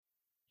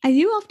Are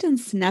you often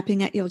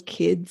snapping at your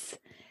kids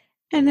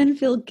and then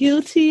feel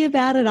guilty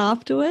about it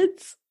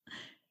afterwards?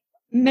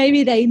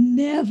 Maybe they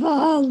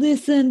never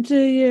listen to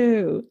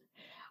you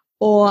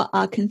or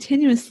are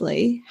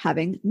continuously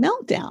having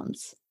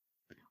meltdowns.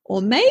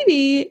 Or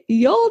maybe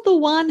you're the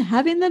one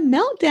having the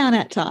meltdown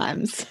at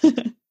times.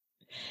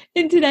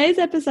 In today's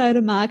episode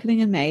of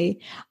Marketing and Me,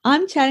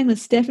 I'm chatting with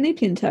Stephanie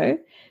Pinto,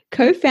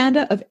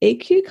 co-founder of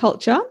EQ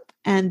Culture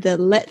and the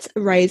Let's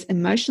Raise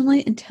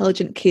Emotionally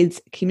Intelligent Kids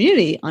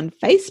community on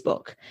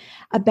Facebook,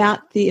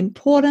 about the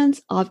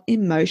importance of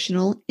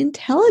emotional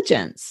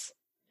intelligence.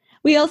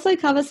 We also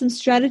cover some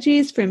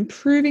strategies for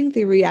improving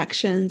the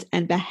reactions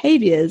and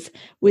behaviors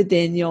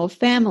within your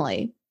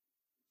family,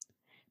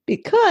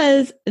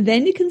 because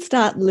then you can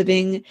start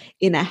living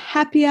in a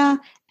happier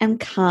and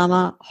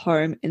calmer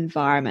home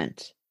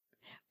environment.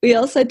 We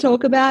also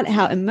talk about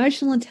how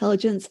emotional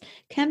intelligence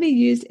can be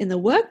used in the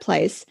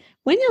workplace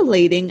when you're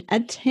leading a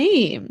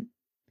team.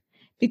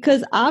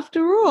 Because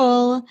after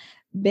all,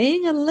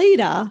 being a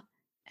leader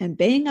and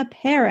being a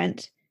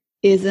parent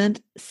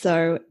isn't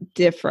so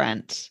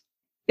different.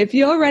 If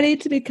you're ready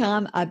to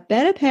become a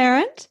better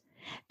parent,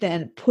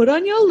 then put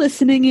on your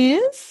listening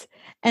ears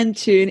and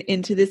tune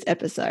into this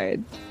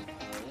episode.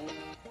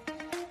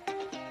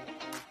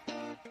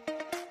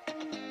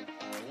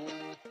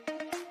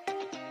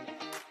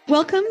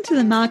 Welcome to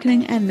the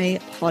Marketing and Me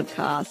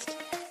podcast.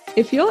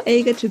 If you're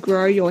eager to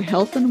grow your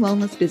health and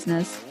wellness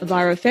business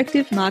via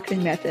effective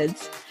marketing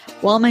methods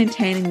while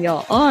maintaining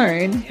your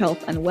own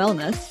health and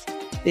wellness,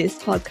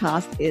 this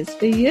podcast is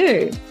for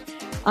you.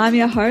 I'm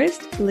your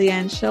host,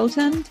 Leanne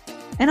Shelton,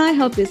 and I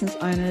help business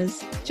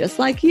owners just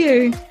like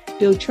you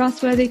build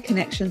trustworthy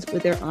connections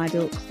with their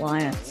ideal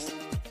clients.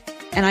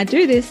 And I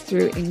do this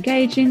through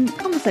engaging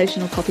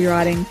conversational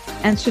copywriting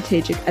and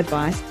strategic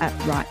advice at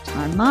right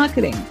time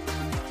marketing.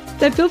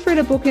 So feel free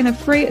to book in a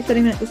free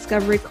 30-minute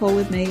discovery call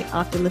with me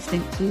after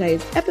listening to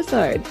today's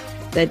episode.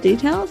 The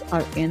details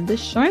are in the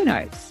show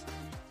notes.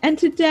 And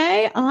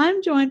today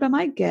I'm joined by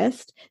my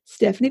guest,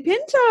 Stephanie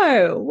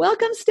Pinto.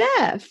 Welcome,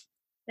 Steph.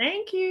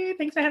 Thank you.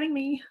 Thanks for having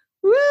me.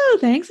 Woo,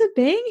 thanks for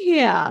being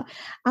here.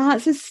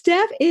 So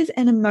Steph is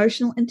an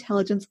emotional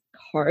intelligence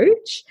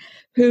coach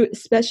who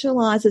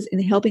specializes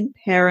in helping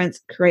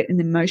parents create an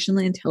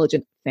emotionally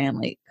intelligent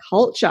family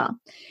culture.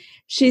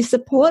 She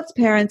supports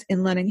parents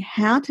in learning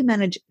how to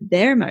manage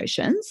their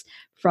emotions,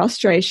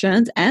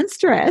 frustrations, and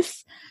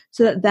stress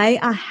so that they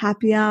are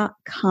happier,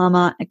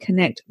 calmer, and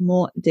connect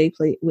more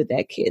deeply with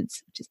their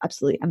kids, which is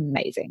absolutely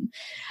amazing.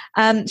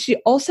 She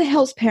also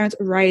helps parents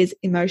raise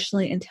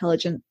emotionally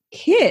intelligent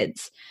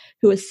kids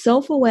who are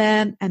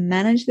self-aware and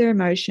manage their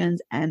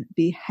emotions and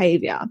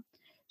behavior.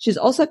 She's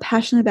also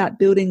passionate about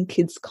building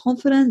kids'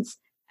 confidence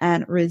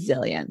and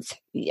resilience.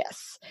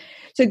 Yes.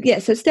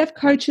 So Steph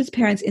coaches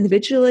parents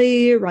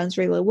individually, runs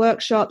regular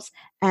workshops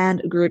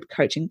and group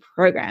coaching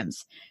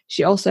programs.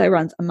 She also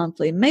runs a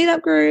monthly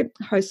meetup group,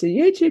 hosts a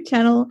YouTube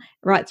channel,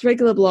 writes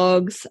regular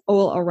blogs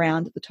all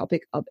around the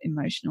topic of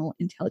emotional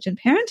intelligent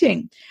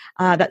parenting.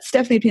 That's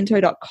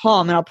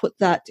stephaniepinto.com, and I'll put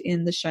that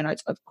in the show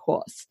notes, of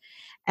course.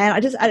 And I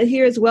just added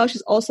here as well,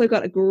 she's also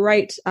got a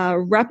great,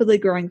 rapidly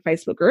growing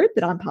Facebook group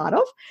that I'm part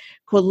of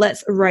called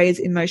Let's Raise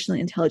Emotionally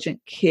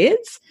Intelligent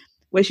Kids,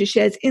 where she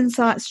shares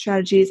insights,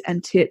 strategies,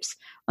 and tips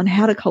on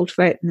how to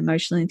cultivate an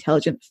emotionally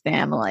intelligent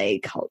family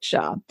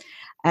culture.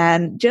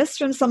 And just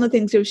from some of the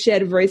things you've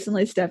shared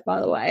recently, Steph, by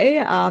the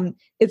way,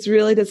 it's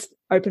really just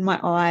opened my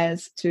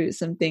eyes to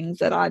some things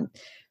that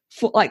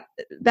like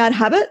bad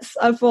habits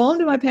I've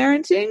formed in my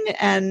parenting.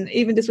 And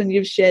even just when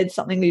you've shared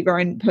something with your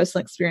own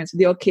personal experience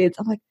with your kids,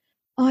 I'm like,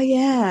 oh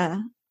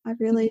yeah, I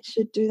really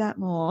should do that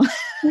more.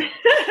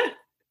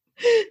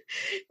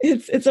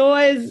 It's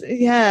always,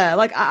 yeah,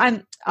 like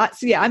I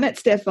met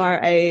Steph via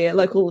a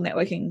local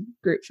networking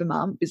group for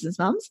business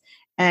mums,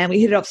 and we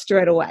hit it off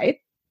straight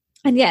away.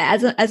 And yeah,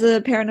 as a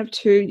parent of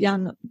two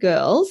young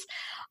girls,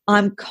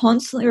 I'm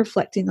constantly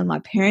reflecting on my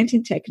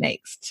parenting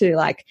techniques to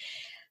like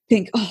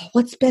think, oh,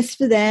 what's best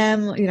for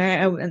them,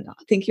 and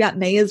thinking about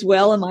me as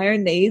well and my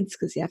own needs,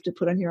 because you have to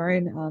put on your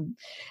own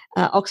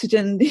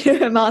oxygen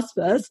mask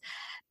first.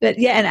 But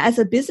yeah, and as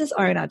a business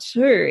owner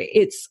too,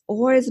 it's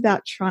always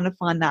about trying to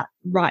find that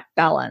right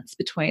balance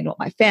between what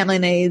my family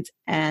needs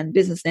and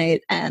business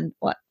needs and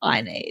what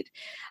I need.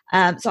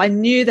 So I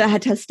knew that I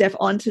had to have Steph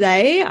on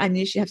today. I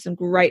knew she'd have some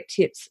great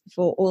tips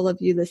for all of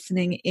you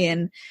listening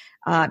in,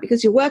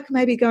 because your work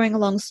may be going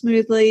along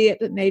smoothly,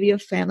 but maybe your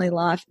family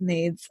life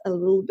needs a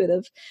little bit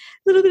of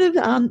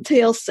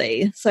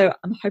TLC. So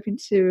I'm hoping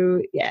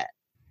to,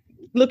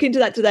 look into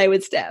that today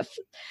with Steph.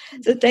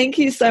 So thank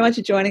you so much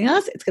for joining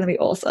us. It's going to be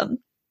awesome.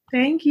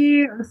 Thank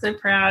you. I'm so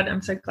proud.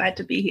 I'm so glad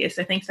to be here.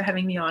 So thanks for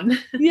having me on.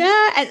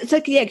 Yeah. And so,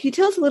 can you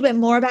tell us a little bit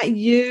more about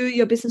you,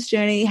 your business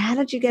journey? How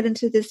did you get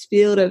into this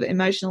field of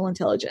emotional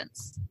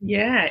intelligence?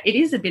 Yeah, it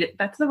is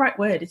that's the right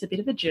word. It's a bit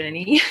of a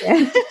journey.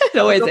 Yeah, it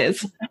always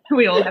is.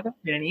 We all have a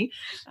journey.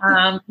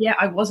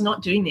 I was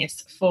not doing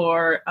this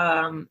for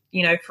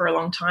a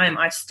long time.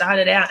 I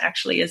started out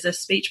actually as a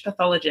speech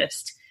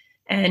pathologist.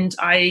 And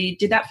I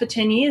did that for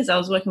 10 years. I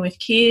was working with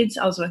kids,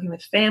 I was working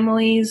with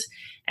families,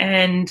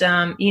 and,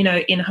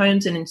 in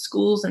homes and in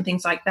schools and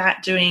things like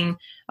that, doing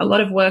a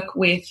lot of work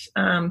with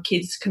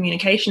kids'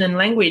 communication and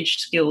language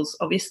skills,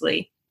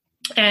 obviously.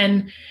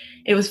 And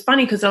it was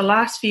funny because the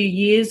last few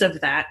years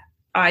of that,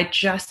 I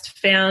just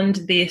found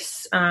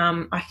this,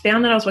 I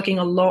found that I was working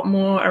a lot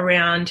more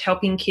around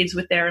helping kids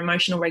with their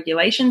emotional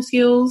regulation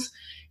skills,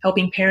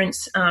 helping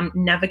parents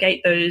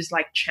navigate those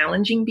like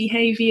challenging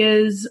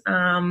behaviors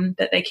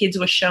that their kids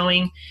were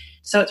showing.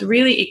 So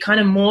it kind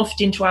of morphed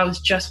into, I was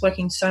just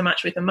working so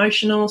much with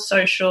emotional,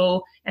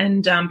 social,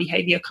 and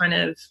behavior kind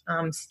of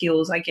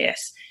skills, I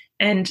guess.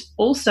 And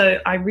also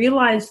I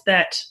realized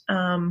that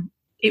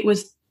it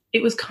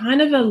was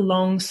kind of a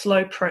long,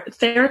 slow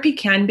therapy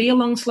can be a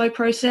long, slow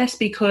process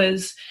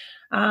because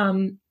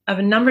of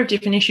a number of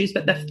different issues.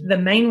 But the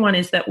main one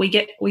is that we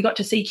got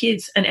to see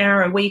kids an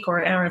hour a week or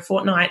an hour a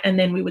fortnight, and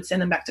then we would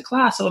send them back to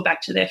class or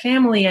back to their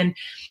family. And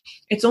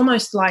it's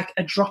almost like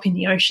a drop in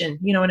the ocean.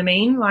 You know what I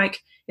mean? Like,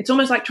 it's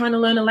almost like trying to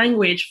learn a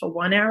language for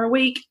 1 hour a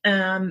week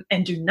and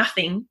do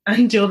nothing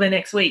until the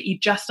next week. You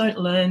just don't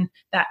learn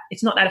that.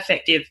 It's not that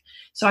effective.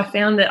 So I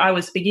found that I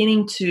was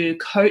beginning to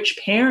coach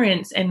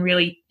parents and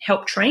really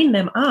help train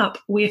them up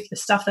with the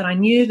stuff that I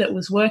knew that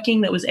was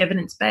working, that was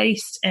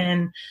evidence-based,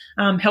 and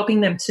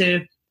helping them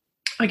to,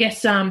 I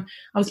guess, I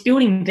was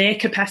building their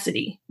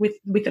capacity with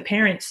the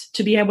parents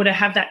to be able to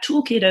have that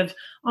toolkit of,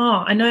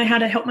 I know how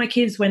to help my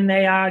kids when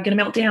they are going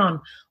to melt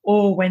down,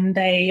 or when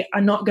they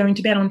are not going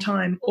to bed on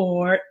time,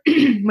 or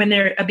when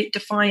they're a bit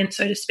defiant,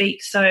 so to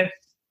speak. So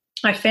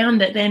I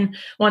found that then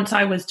once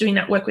I was doing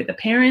that work with the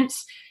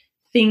parents,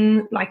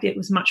 it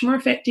was much more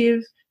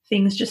effective.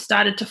 Things just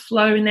started to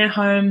flow in their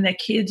home. Their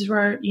kids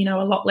were,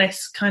 a lot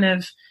less kind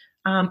of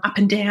up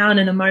and down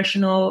and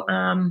emotional,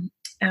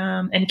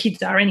 and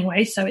kids are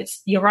anyway. So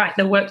you're right.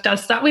 The work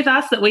does start with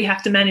us, that we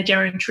have to manage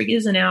our own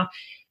triggers and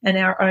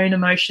our own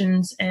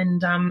emotions,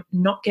 and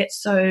not get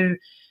so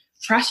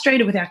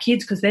frustrated with our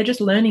kids because they're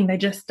just learning. They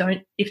just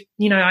don't.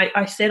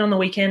 I said on the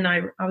weekend,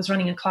 I was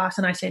running a class,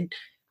 and I said,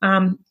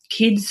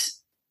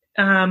 kids,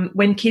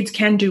 when kids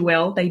can do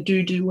well, they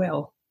do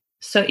well.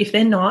 So if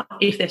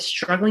they're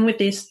struggling with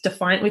this,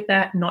 defiant with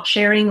that, not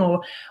sharing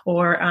or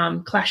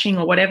clashing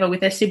or whatever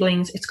with their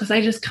siblings, it's because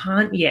they just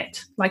can't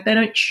yet. Like, they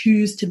don't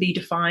choose to be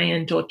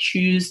defiant or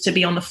choose to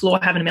be on the floor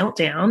having a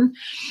meltdown.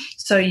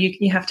 So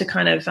you have to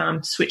kind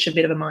of switch a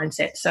bit of a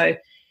mindset. So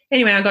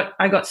anyway,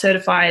 I got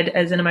certified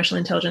as an emotional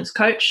intelligence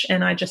coach,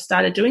 and I just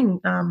started doing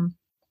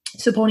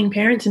supporting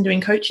parents and doing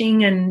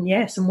coaching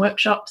and some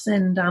workshops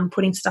and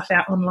putting stuff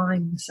out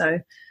online. So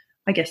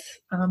I guess,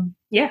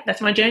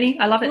 that's my journey.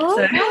 I love it.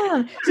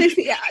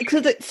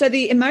 So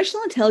the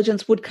emotional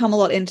intelligence would come a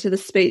lot into the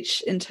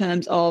speech in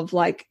terms of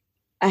like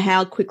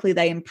how quickly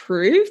they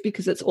improve,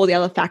 because it's all the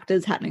other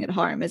factors happening at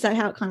home. Is that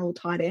how it kind of all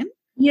tied in?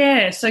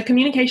 Yeah. So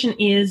communication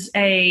is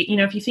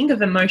if you think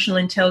of emotional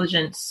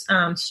intelligence,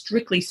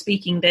 strictly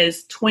speaking,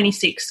 there's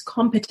 26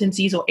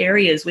 competencies or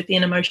areas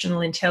within emotional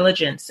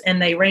intelligence,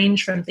 and they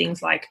range from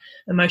things like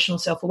emotional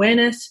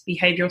self-awareness,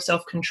 behavioral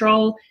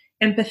self-control,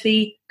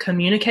 empathy,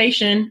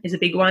 communication is a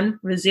big one,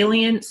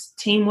 resilience,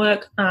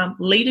 teamwork,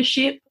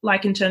 leadership,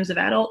 like in terms of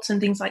adults and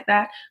things like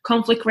that,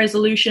 conflict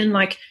resolution.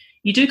 Like,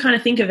 you do kind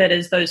of think of it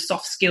as those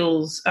soft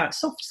skills,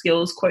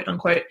 quote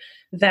unquote,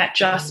 that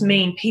just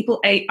mean people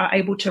are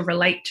able to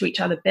relate to each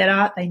other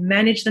better. They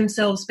manage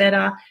themselves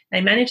better. They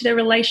manage their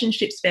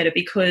relationships better,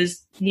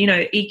 because,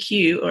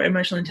 EQ, or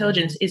emotional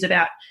intelligence, is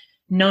about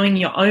knowing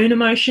your own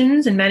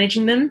emotions and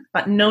managing them,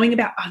 but knowing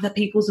about other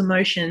people's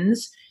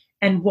emotions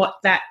and what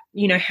that,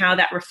 how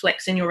that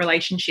reflects in your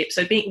relationship.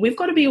 So we've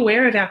got to be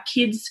aware of our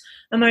kids'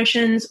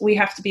 emotions. We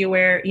have to be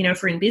aware,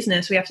 if we're in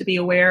business, we have to be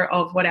aware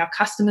of what our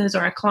customers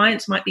or our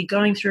clients might be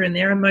going through and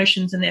their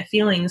emotions and their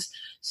feelings,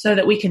 so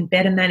that we can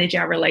better manage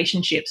our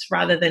relationships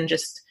rather than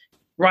just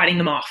writing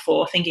them off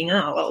or thinking,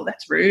 oh, well,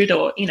 that's rude,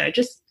 or,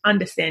 just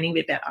understanding a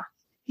bit better.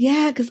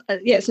 Yeah, because,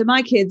 so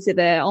my kids,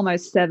 they're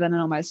almost 7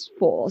 and almost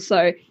 4.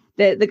 So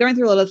they're going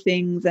through a lot of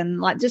things. And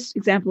like, just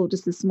example,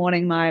 just this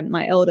morning,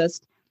 my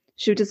eldest,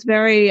 she was just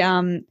very,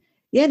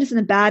 just in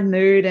a bad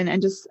mood,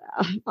 and just,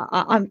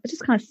 I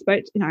just kind of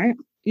spoke,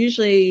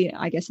 usually,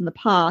 I guess in the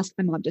past,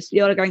 I might just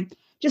yell at her going,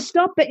 just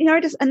stop it,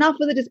 just enough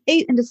with it, just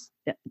eat and just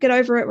get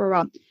over it. Rah,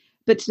 rah.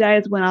 But today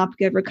I went up,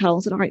 gave her a cuddle,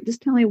 and said, all right,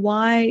 just tell me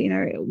why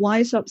are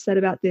you so upset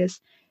about this?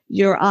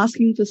 You're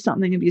asking for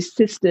something of your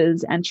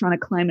sister's and trying to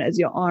claim it as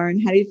your own.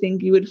 How do you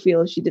think you would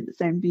feel if she did the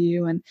same for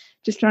you? And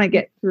just trying to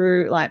get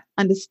through, like,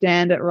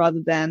 understand it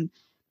rather than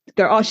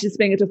go, oh, she's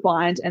being a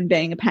defiant and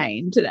being a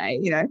pain today,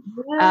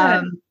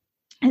 Yeah.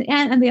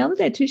 And the other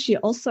day too, she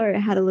also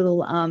had a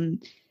little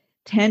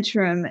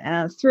tantrum,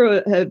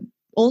 threw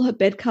all her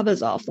bed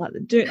covers off, like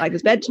it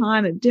was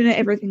bedtime and dinner,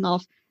 everything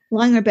off,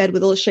 lying in her bed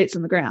with all the sheets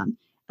on the ground.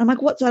 I'm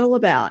like, what's that all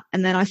about?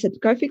 And then I said,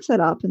 go fix that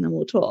up and then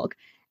we'll talk.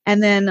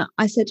 And then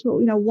I said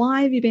to her,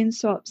 why have you been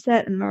so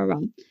upset?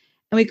 And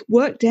we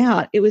worked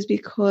out it was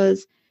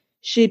because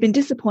she'd been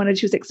disappointed.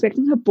 She was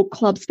expecting her book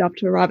club stuff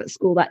to arrive at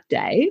school that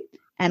day,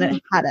 and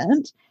it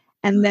hadn't.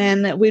 And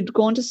then we'd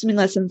gone to swimming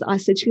lessons. I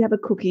said she could have a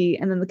cookie,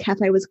 and then the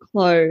cafe was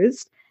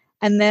closed.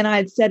 And then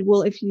I'd said,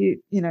 well, if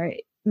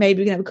maybe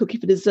we can have a cookie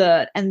for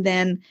dessert. And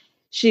then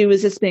she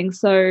was just being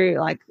so,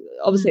 like,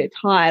 obviously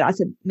tired. I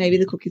said, maybe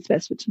the cookie's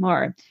best for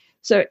tomorrow.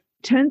 So it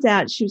turns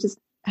out she was just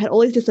had all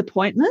these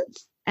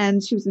disappointments,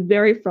 and she was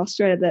very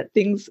frustrated that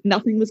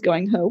nothing was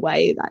going her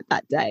way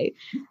that day.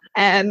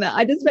 And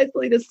I just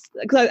basically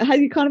because I had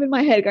you kind of in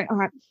my head going, all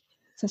right.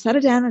 So I sat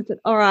her down and said,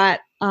 all right,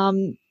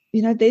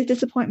 these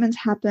disappointments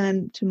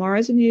happen.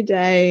 Tomorrow's a new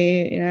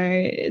day.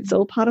 It's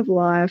all part of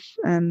life.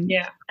 And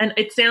yeah, and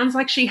it sounds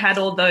like she had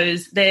all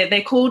those.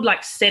 They're called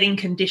like setting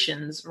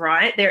conditions,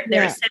 right? There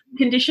are setting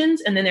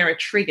conditions, and then there are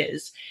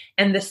triggers.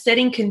 And the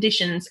setting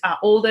conditions are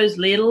all those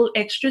little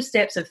extra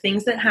steps of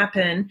things that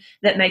happen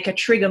that make a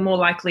trigger more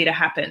likely to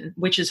happen,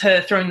 which is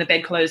her throwing the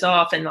bedclothes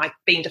off and like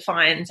being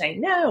defiant and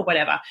saying no or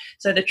whatever.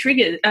 So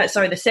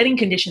the setting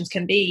conditions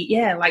can be,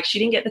 like she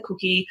didn't get the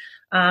cookie.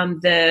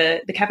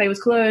 The cafe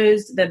was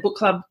closed, the book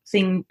club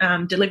thing,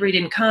 delivery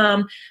didn't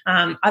come.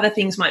 Other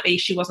things might be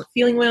she wasn't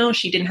feeling well,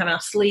 she didn't have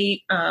enough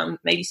sleep,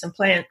 maybe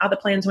other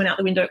plans went out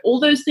the window. All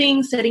those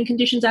things, setting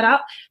conditions add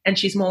up, and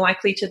she's more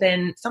likely to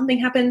then something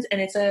happens and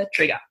it's a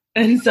trigger.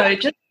 And so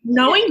just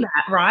knowing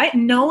that, right?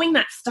 Knowing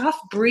that stuff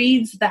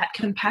breeds that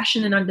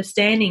compassion and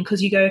understanding,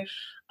 because you go,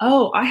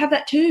 oh, I have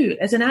that too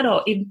as an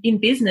adult in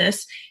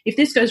business. If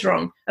this goes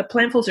wrong, a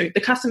plan falls through,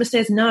 the customer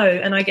says no,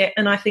 and I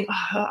think,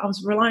 oh, I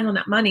was relying on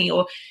that money,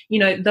 or,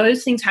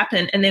 those things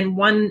happen. And then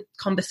one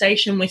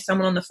conversation with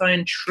someone on the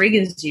phone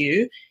triggers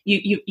you.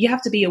 You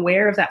have to be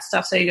aware of that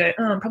stuff. So you go,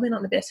 oh, I'm probably not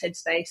in the best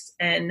headspace,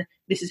 and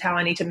this is how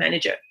I need to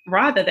manage it.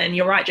 Rather than,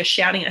 you're right, just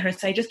shouting at her and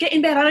say, just get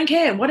in bed, I don't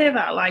care,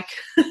 whatever. Like,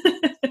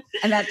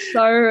 and that's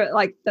so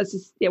like, that's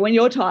just, when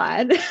you're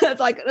tired, it's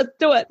like, let's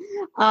do it.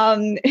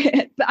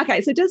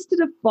 Okay. So just to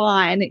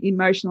define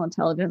emotional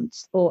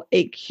intelligence, or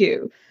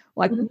EQ,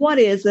 like what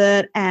is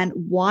it and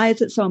why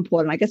is it so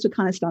important? I guess we're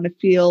kind of starting to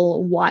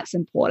feel why it's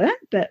important,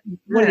 but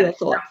what are your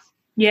thoughts?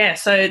 Yeah,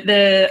 so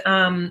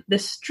the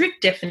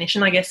strict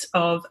definition, I guess,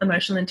 of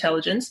emotional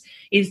intelligence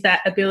is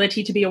that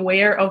ability to be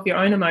aware of your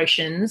own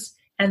emotions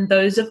and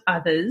those of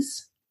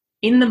others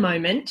in the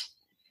moment,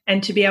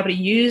 and to be able to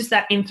use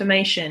that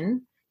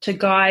information to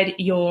guide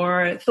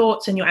your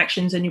thoughts and your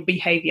actions and your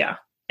behavior,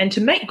 and to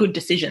make good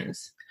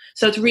decisions.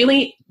 So it's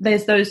really,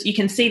 you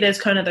can see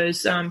there's kind of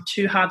those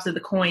two halves of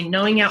the coin,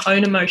 knowing our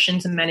own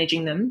emotions and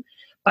managing them,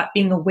 but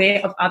being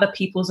aware of other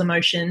people's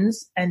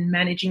emotions and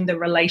managing the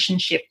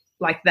relationship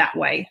like that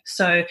way.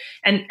 So,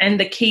 and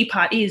the key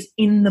part is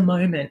in the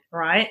moment,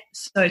 right?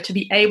 So to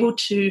be able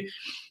to,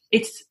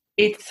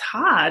 it's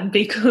hard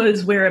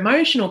because we're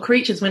emotional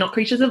creatures. We're not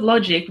creatures of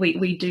logic.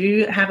 We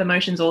do have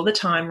emotions all the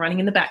time running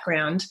in the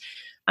background.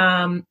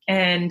 And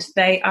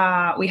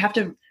we have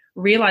to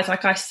realize,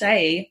 like I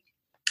say,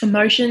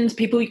 emotions,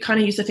 people kind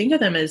of used to think of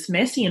them as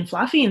messy and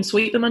fluffy and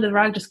sweep them under the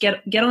rug, just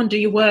get on, do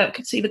your work,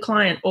 see the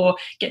client, or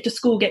get to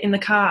school, get in the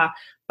car.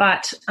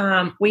 But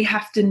we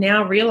have to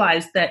now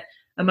realize that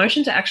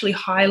emotions are actually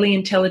highly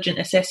intelligent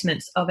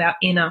assessments of our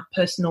inner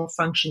personal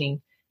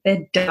functioning.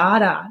 They're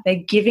data. They're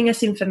giving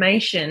us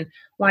information.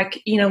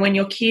 Like, when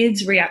your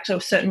kids react to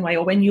a certain way,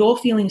 or when you're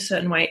feeling a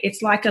certain way,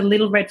 it's like a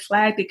little red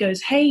flag that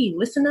goes, hey,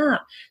 listen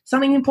up.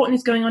 Something important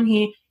is going on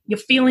here. You're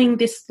feeling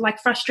this, like,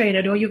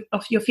 frustrated, or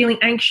you're feeling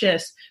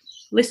anxious.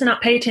 Listen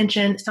up, pay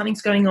attention.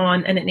 Something's going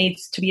on and it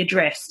needs to be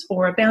addressed,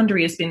 or a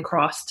boundary has been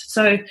crossed.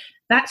 So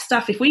that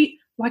stuff,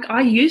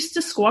 I used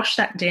to squash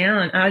that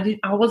down.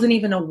 I wasn't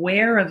even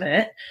aware of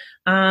it.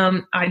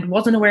 I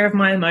wasn't aware of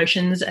my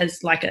emotions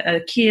as like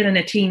a kid and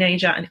a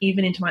teenager, and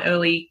even into my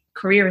early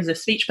career as a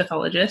speech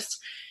pathologist.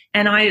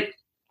 And I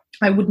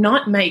would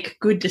not make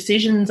good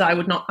decisions. I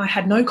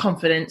had no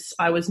confidence.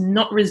 I was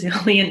not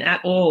resilient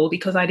at all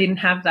because I didn't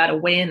have that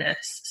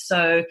awareness.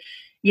 So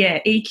yeah,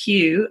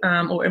 EQ,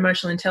 or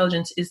emotional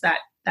intelligence, is that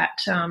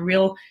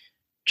real,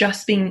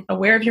 just being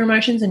aware of your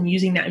emotions and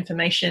using that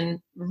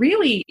information.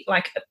 Really,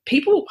 like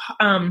people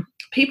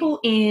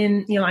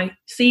in like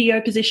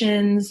CEO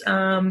positions,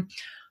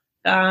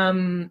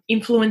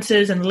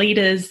 influencers and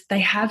leaders, they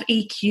have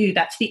EQ.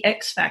 That's the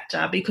X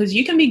factor, because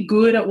you can be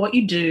good at what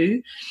you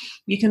do.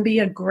 You can be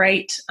a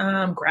great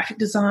graphic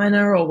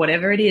designer or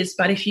whatever it is,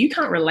 but if you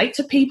can't relate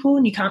to people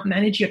and you can't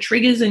manage your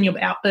triggers and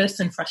your outbursts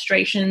and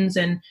frustrations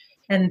and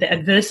the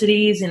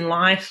adversities in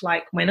life,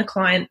 like when a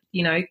client,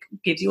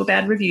 gives you a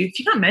bad review, if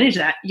you can't manage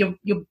that,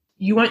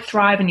 you won't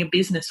thrive and your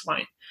business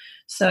won't.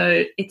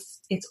 So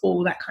it's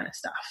all that kind of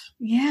stuff.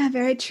 Yeah,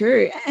 very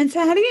true. And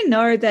so how do you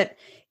know that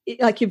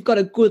like you've got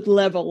a good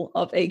level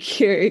of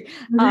EQ,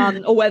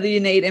 or whether you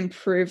need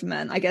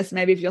improvement? I guess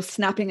maybe if you're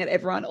snapping at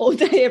everyone all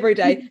day, every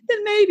day,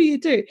 then maybe you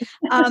do.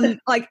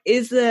 Like,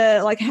 is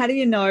there, like, how do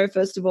you know,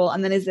 first of all,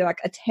 and then is there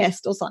like a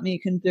test or something you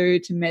can do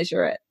to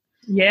measure it?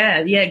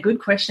 Yeah, good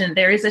question.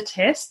 There is a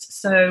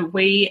test. So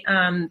we,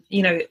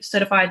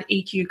 certified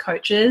EQ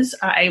coaches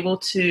are able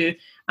to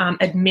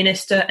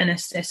administer an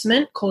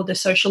assessment called the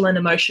Social and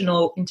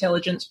Emotional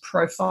Intelligence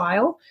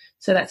Profile.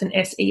 So that's an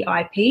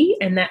SEIP,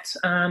 and that's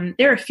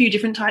there are a few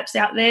different types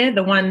out there.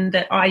 The one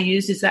that I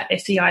use is that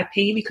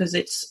SEIP because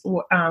it's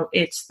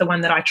the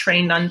one that I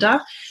trained under,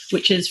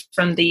 which is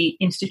from the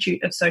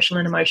Institute of Social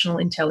and Emotional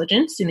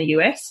Intelligence in the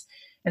US.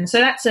 And so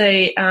that's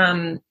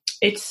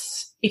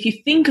it's if you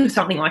think of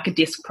something like a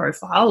DISC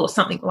profile or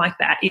something like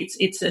that,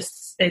 it's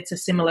a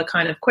similar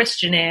kind of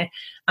questionnaire.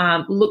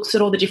 Looks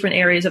at all the different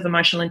areas of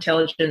emotional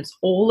intelligence,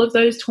 all of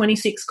those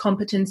 26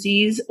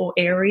 competencies or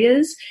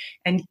areas,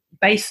 and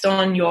based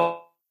on your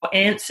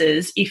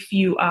answers, if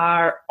you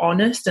are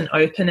honest and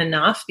open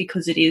enough,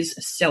 because it is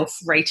a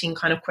self-rating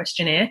kind of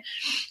questionnaire,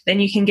 then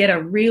you can get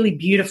a really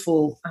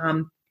beautiful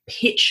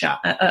picture,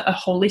 a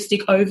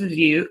holistic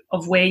overview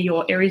of where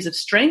your areas of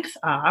strength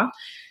are.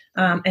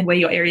 And where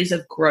your areas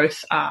of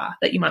growth are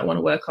that you might want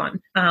to work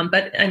on.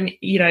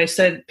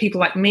 So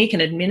people like me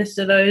can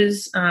administer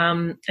those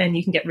and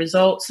you can get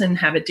results and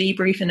have a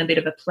debrief and a bit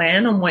of a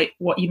plan on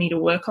what you need to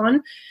work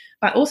on.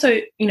 But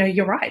also,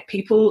 you're right.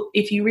 People,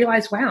 if you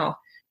realize, wow,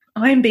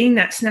 I'm being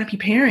that snappy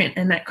parent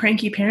and that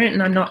cranky parent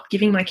and I'm not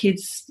giving my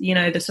kids,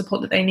 the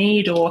support that they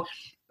need, or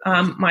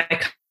my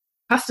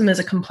customers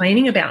are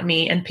complaining about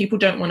me and people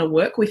don't want to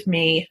work with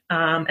me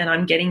and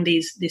I'm getting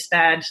this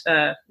bad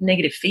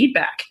negative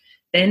feedback,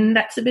 then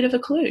that's a bit of a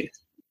clue.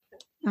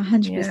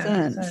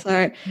 100%. So,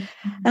 and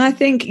I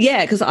think,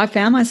 because I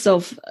found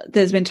myself,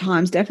 there's been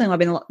times definitely I've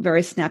been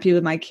very snappy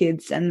with my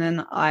kids, and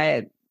then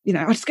I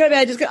just go to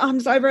bed, I'm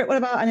just over it,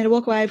 whatever, I need to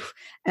walk away.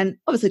 And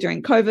obviously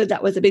during COVID,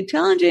 that was a big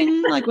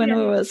challenging, like when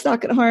we were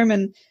stuck at home,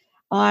 and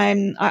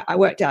I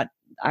worked out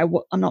I'm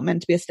not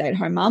meant to be a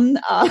stay-at-home mum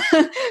or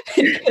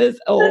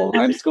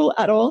homeschool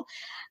at all.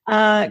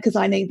 Because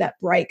I need that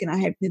break, and I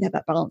need to have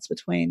that balance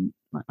between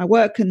my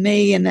work and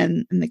me,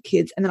 and the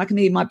kids, and then I can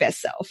be my best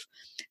self.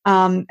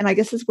 And I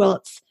guess as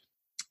well,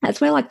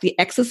 that's where like the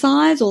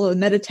exercise or the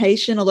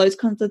meditation or those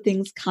kinds of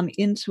things come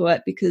into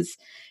it, because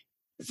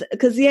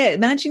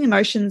managing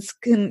emotions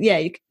can,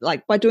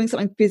 like by doing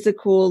something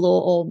physical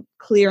or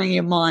clearing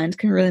your mind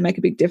can really make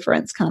a big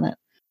difference, can't it?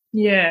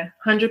 Yeah,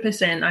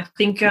 100%. I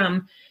think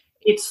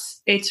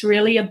it's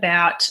really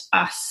about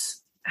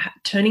us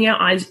turning our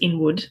eyes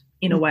inward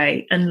in a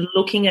way and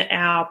looking at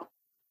our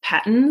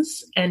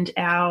patterns and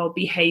our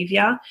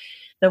behavior,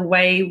 the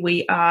way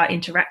we are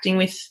interacting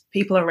with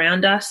people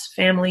around us,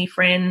 family,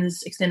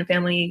 friends, extended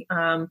family,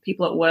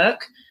 people at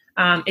work.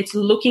 It's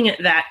looking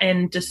at that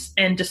and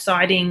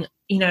deciding,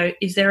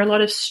 is there a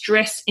lot of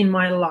stress in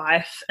my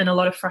life and a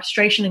lot of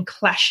frustration and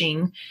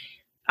clashing?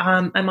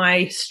 Am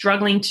I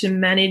struggling to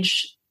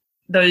manage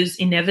those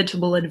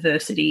inevitable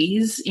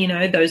adversities,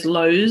 those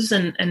lows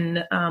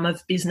and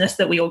of business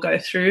that we all go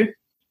through?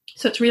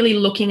 So it's really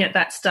looking at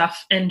that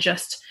stuff and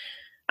just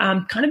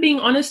kind of being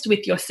honest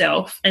with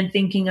yourself and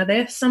thinking, are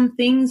there some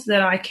things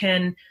that I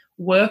can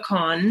work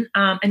on?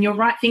 And you're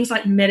right, things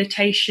like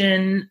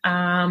meditation,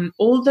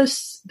 all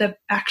the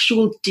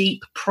actual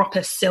deep,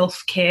 proper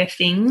self-care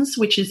things,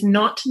 which is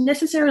not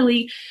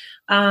necessarily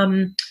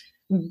getting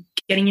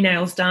your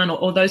nails done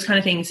or those kind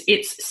of things.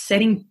 It's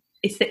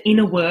the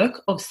inner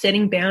work of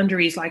setting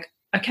boundaries, like,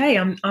 okay,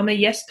 I'm a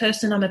yes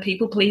person, I'm a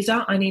people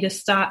pleaser. I need to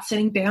start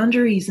setting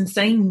boundaries and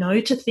saying no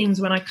to things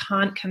when I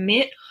can't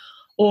commit,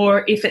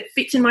 or if it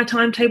fits in my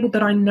timetable,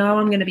 but I know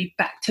I'm going to be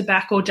back to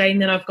back all day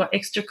and then I've got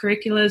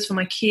extracurriculars for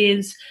my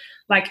kids.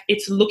 Like,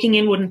 it's looking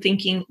inward and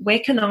thinking, where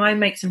can I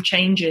make some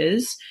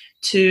changes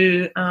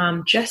to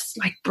just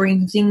like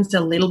bring things a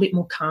little bit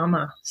more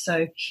calmer?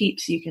 So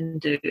heaps you can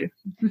do.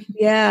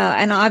 Yeah,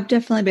 and I've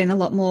definitely been a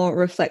lot more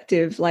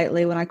reflective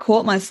lately when I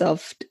caught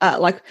myself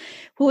what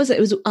was it?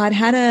 It was I'd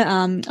had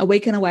a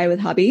weekend away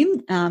with hubby.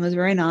 It was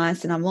very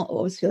nice, and I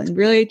was feeling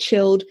really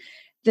chilled.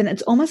 Then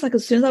it's almost like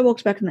as soon as I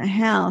walked back in the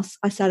house,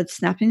 I started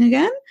snapping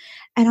again,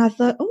 and I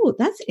thought, oh,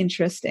 that's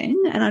interesting.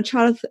 And I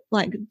tried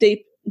to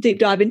deep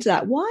dive into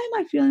that. Why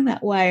am I feeling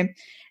that way?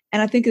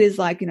 And I think it is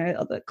like,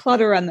 the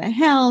clutter around the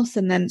house,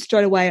 and then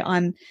straight away I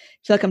feel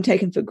like I'm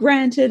taken for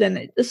granted,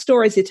 and the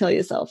stories you tell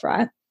yourself,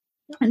 right?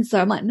 And so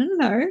I'm like,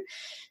 no,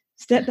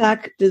 step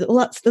back. Does all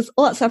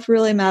that stuff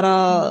really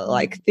matter?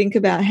 Like, think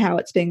about how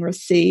it's being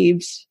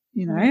received,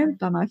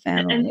 by my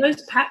family. And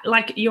those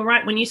you're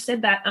right when you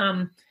said that.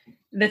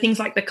 The things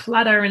like the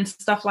clutter and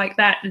stuff like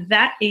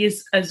that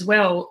is as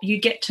well, you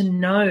get to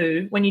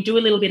know when you do a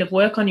little bit of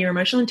work on your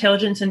emotional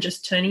intelligence and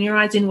just turning your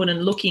eyes inward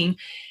and looking,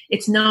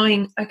 it's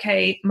knowing,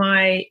 okay,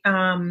 my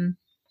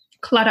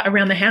clutter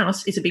around the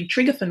house is a big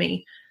trigger for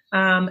me.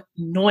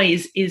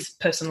 Noise is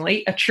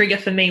personally a trigger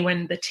for me.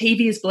 When the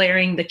TV is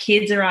blaring, the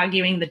kids are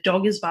arguing, the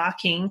dog is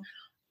barking,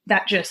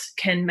 that just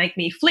can make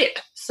me flip.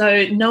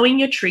 So knowing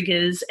your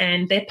triggers,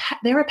 and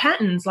there are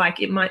patterns, like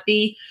it might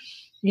be,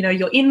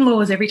 your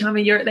in-laws, every time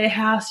you're at their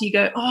house, you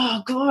go,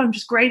 oh God, I'm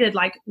just grated.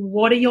 Like,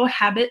 what are your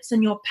habits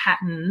and your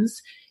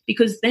patterns?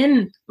 Because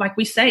then, like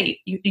we say,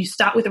 you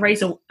start with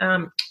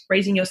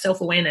raising your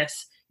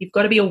self-awareness. You've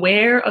got to be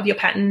aware of your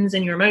patterns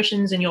and your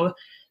emotions and your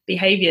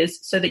behaviors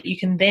so that you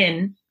can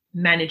then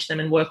manage them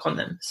and work on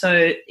them.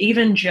 So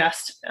even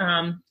just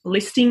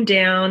listing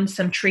down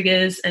some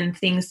triggers and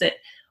things that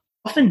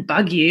often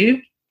bug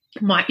you,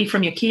 might be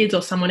from your kids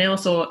or someone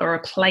else or a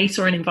place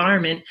or an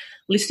environment,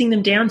 listing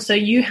them down. So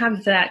you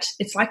have that,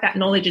 it's like that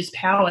knowledge is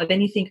power.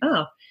 Then you think,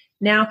 oh,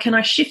 now can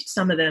I shift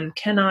some of them?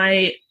 Can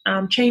I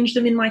change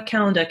them in my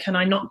calendar? Can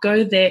I not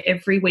go there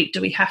every week?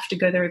 Do we have to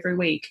go there every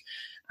week?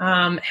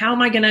 How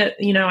am I going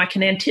to, I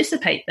can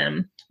anticipate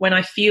them when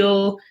I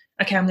feel,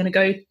 okay, I'm going to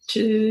go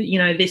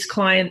to, this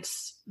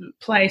client's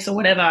place or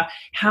whatever.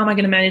 How am I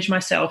going to manage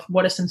myself?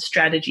 What are some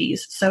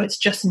strategies? So it's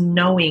just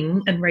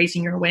knowing and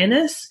raising your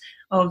awareness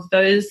of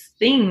those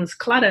things,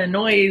 clutter,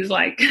 noise,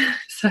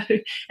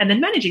 and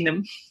then managing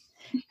them.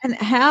 And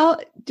how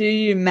do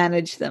you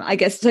manage them? I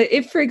guess, so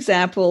if, for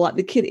example, like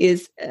the kid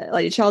is,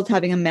 like your child's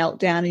having a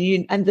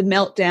meltdown and the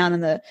meltdown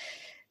and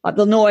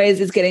the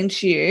noise is getting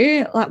to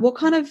you, like what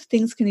kind of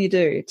things can you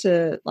do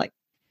to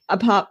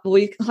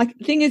the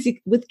thing is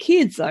with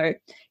kids though,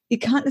 you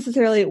can't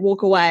necessarily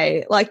walk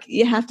away, like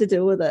you have to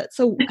deal with it.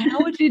 So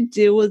how would you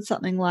deal with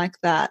something like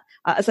that?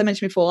 As I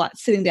mentioned before, like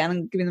sitting down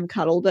and giving them a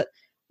cuddle, but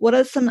what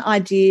are some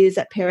ideas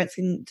that parents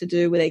can to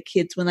do with their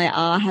kids when they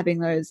are having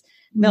those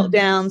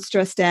meltdowns,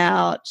 stressed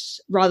out,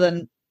 rather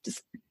than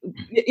just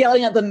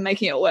yelling at them and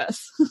making it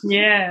worse?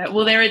 Yeah,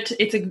 well,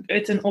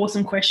 it's an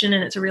awesome question,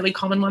 and it's a really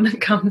common one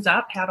that comes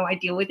up. How do I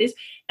deal with this?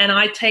 And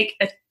I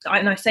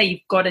say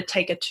you've got to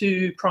take a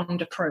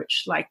two-pronged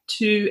approach, like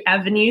two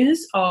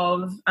avenues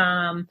of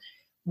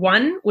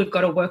one, we've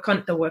got to work on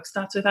it. The work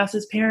starts with us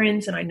as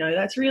parents, and I know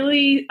that's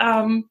really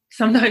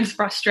sometimes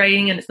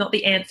frustrating, and it's not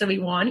the answer we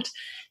want.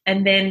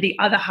 And then the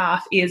other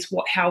half is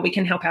how we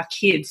can help our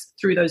kids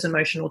through those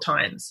emotional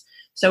times.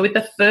 So with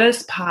the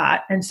first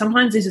part, and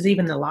sometimes this is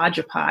even the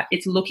larger part,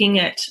 it's looking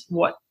at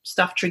what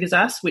stuff triggers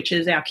us, which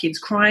is our kids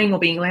crying or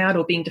being loud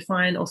or being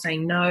defiant or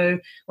saying no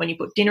when you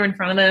put dinner in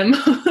front of them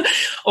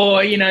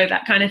or,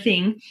 that kind of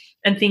thing,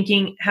 and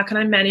thinking, how can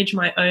I manage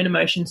my own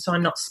emotions so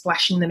I'm not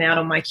splashing them out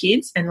on my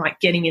kids and like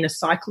getting in a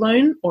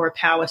cyclone or a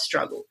power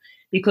struggle?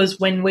 Because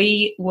when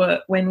we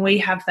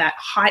have that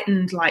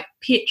heightened like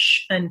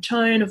pitch and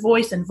tone of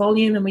voice and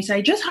volume, and we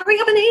say, just hurry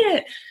up and eat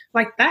it,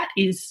 like that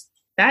is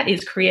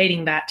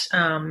creating that,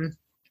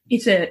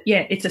 it's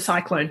a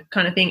cyclone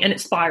kind of thing, and it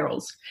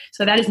spirals.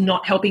 So that is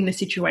not helping the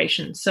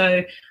situation.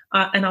 So,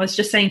 and I was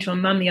just saying to a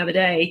mum the other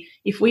day,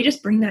 if we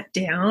just bring that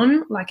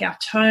down, like our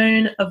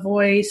tone of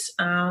voice,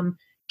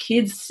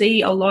 kids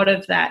see a lot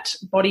of that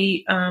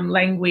body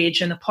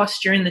language and the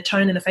posture and the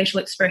tone and the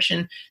facial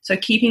expression. So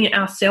keeping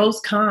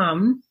ourselves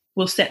calm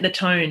will set the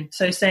tone.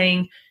 So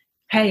saying,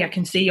 hey, I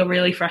can see you're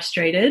really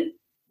frustrated.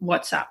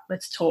 What's up?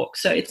 Let's talk.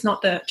 So it's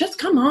not just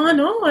come on,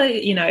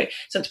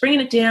 so it's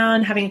bringing it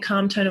down, having a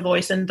calm tone of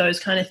voice and those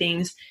kind of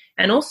things.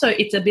 And also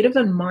it's a bit of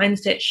a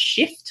mindset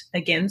shift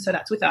again. So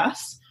that's with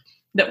us,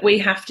 that we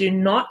have to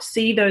not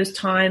see those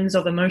times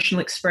of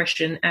emotional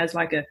expression as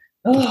like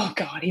oh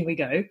God, here we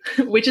go,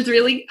 which is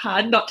really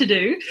hard not to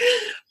do,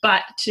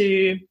 but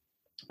to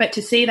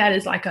see that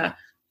as like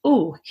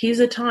here's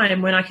a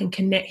time when I can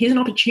connect. Here's an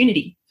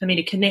opportunity for me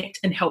to connect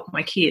and help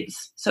my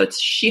kids. So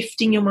it's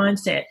shifting your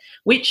mindset,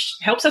 which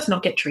helps us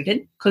not get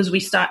triggered because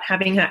we start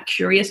having that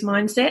curious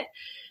mindset.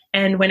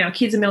 And when our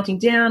kids are melting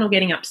down or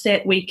getting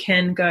upset, we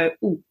can go,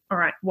 all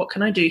right, what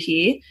can I do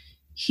here?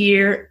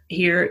 Here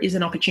is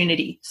an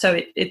opportunity.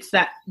 So it's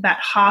that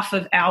half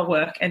of our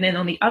work. And then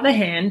on the other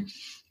hand,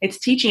 it's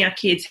teaching our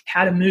kids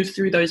how to move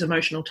through those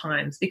emotional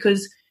times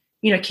because,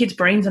 kids'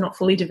 brains are not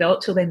fully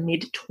developed till their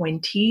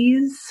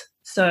mid-20s.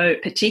 So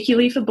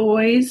particularly for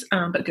boys,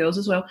 but girls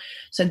as well.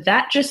 So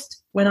that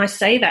just, when I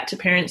say that to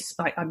parents,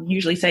 like I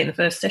usually say in the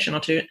first session or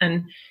two,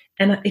 and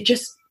it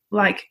just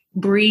like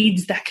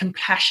breeds that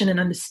compassion and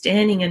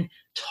understanding and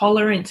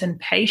tolerance and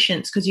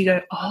patience because you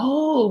go,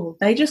 oh,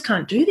 they just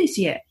can't do this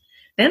yet.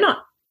 They're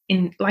not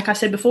like I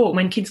said before,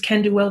 when kids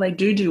can do well, they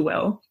do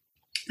well.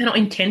 They're not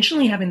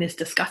intentionally having this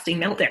disgusting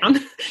meltdown.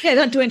 Yeah,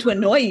 they're not doing it to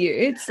annoy you.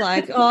 It's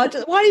like, why do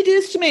you do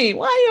this to me?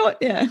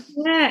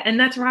 Yeah, and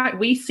that's right.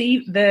 We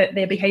see their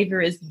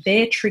behavior as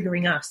they're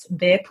triggering us.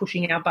 They're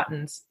pushing our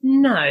buttons.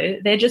 No,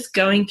 they're just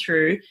going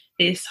through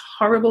this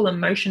horrible,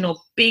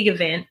 emotional, big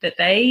event that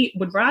they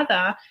would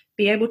rather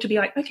be able to be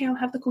like, okay, I'll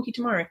have the cookie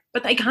tomorrow,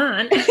 but they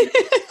can't.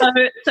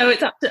 so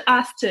it's up to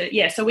us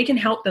so we can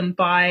help them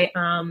by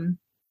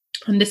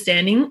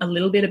understanding a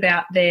little bit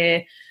about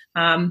their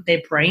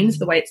brains,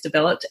 the way it's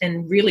developed,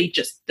 and really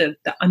just the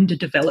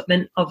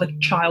underdevelopment of a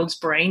child's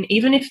brain.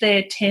 Even if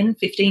they're 10,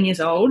 15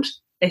 years old,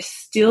 they're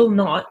still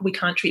not, we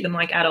can't treat them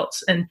like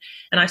adults. And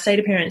I say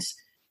to parents,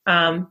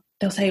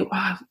 they'll say,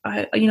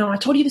 I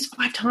told you this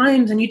 5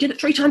 times and you did it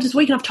 3 times this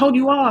week and I've told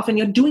you off and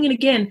you're doing it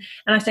again.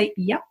 And I say,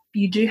 yep,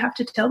 you do have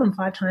to tell them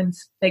 5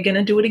 times. They're going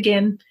to do it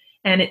again.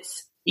 And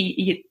it's,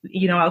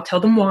 I'll tell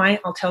them why.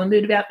 I'll tell them a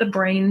bit about the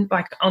brain.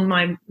 Like on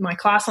my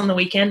class on the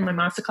weekend, my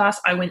master class,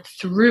 I went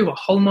through a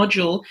whole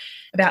module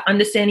about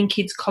understanding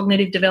kids'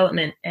 cognitive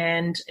development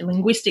and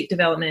linguistic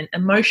development,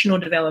 emotional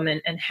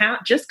development, and how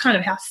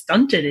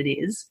stunted it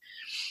is.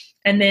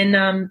 And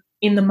then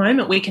in the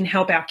moment, we can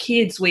help our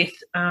kids with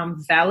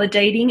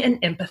validating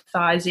and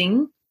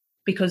empathizing,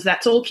 because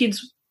that's all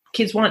kids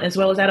kids want as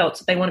well as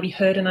adults. They want to be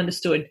heard and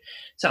understood.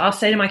 So I'll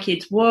say to my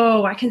kids,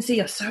 whoa, I can see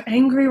you're so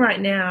angry right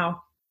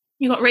now.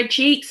 You got red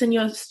cheeks and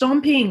you're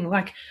stomping.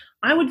 Like,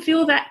 I would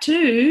feel that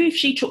too if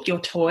she took your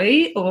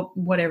toy or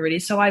whatever it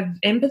is. So I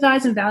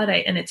empathize and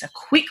validate, and it's a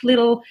quick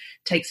little,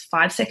 takes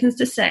 5 seconds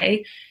to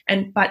say,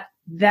 but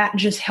that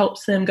just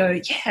helps them go,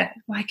 yeah,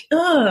 like,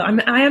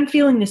 I am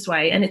feeling this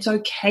way, and it's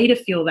okay to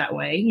feel that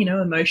way. You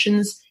know,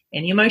 emotions,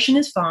 any emotion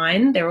is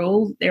fine. They're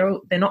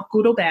not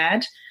good or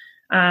bad.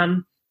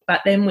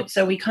 But then,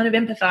 so we kind of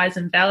empathize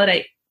and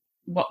validate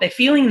what they're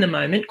feeling in the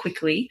moment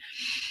quickly.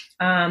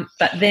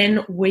 But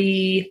then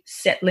we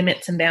set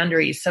limits and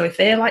boundaries. So if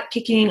they're like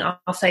kicking,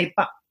 I'll say,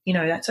 but, you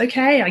know, that's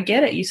okay. I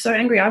get it. You're so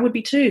angry. I would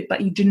be too.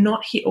 But you do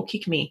not hit or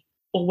kick me,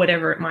 or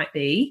whatever it might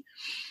be.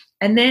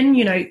 And then,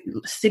 you know,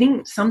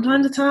 sitting,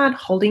 sometimes it's hard,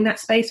 holding that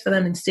space for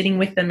them and sitting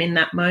with them in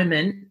that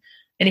moment.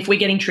 And if we're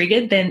getting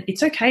triggered, then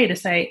it's okay to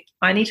say,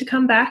 I need to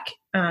come back.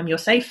 You're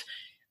safe,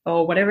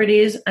 or whatever it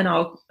is. And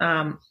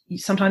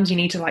sometimes you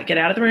need to like get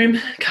out of the room,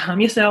 calm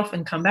yourself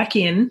and come back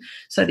in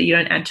so that you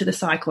don't add to the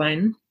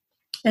cyclone.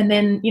 And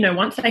then, you know,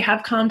 once they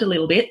have calmed a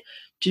little bit,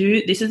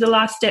 this is the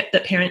last step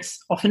that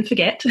parents often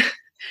forget.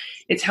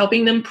 It's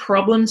helping them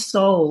problem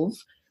solve,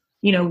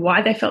 you know,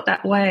 why they felt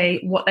that way,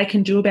 what they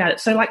can do about it.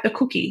 So like the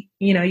cookie,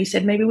 you know, you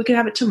said maybe we could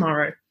have it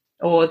tomorrow,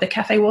 or the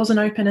cafe wasn't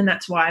open and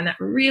that's why, and that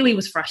really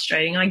was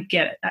frustrating. I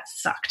get it. That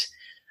sucked.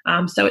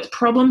 So it's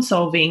problem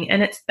solving,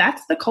 and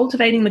that's the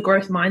cultivating the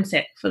growth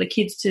mindset for the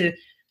kids to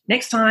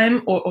next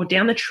time or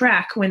down the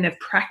track when they've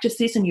practiced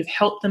this and you've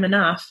helped them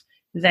enough,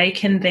 they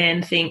can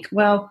then think,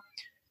 well,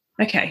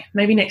 okay,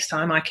 maybe next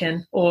time I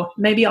can, or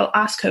maybe I'll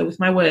ask her with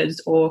my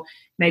words, or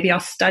maybe I'll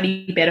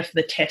study better for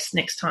the test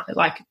next time.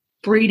 Like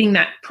breeding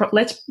that,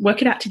 let's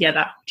work it out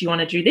together. Do you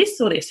want to do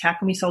this or this? How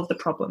can we solve the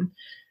problem?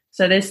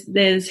 So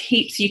there's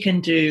heaps you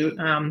can do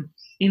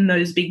in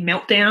those big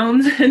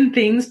meltdowns and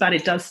things, but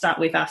it does start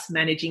with us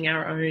managing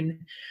our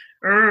own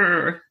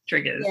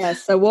triggers. Yeah,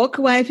 so walk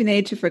away if you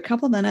need to for a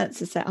couple of minutes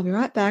to say, I'll be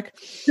right back.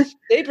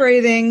 Deep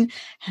breathing,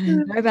 and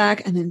then go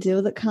back and then deal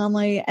with it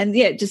calmly. And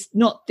yeah, just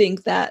not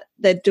think that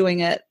they're doing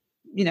it,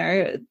 you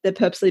know, they're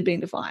purposely being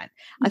defiant.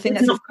 I think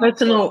it's that's not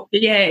personal.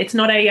 Yeah, it's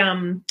not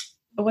a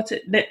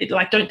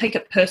like, don't take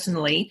it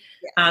personally.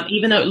 Yes.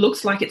 Even though it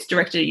looks like it's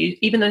directed at you,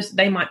 even though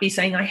they might be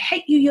saying, I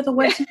hate you, you're the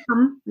worst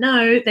mum.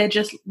 No,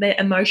 they're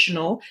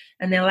emotional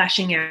and they're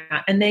lashing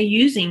out, and they're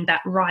using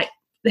that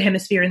the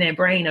hemisphere in their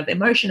brain of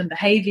emotion and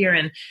behavior,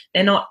 and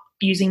they're not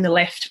using the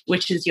left,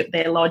 which is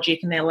their logic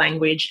and their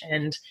language,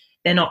 and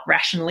they're not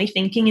rationally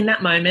thinking in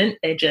that moment.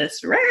 They're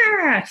just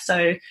rah!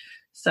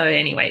 So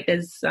anyway,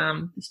 there's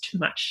too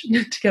much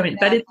to go in,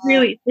 but it's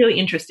really, really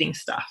interesting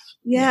stuff.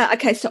 Yeah.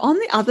 Okay. So on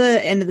the other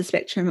end of the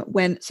spectrum,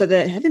 so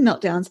they're having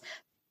meltdowns,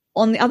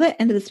 on the other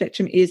end of the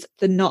spectrum is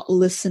the not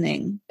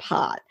listening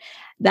part.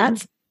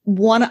 That's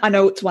one, I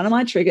know it's one of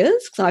my triggers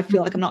because I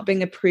feel like I'm not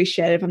being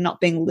appreciated, I'm not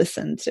being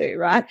listened to,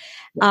 right?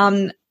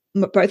 Both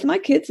of my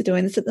kids are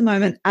doing this at the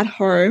moment at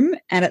home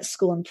and at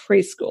school and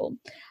preschool.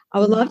 I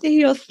would love to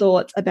hear your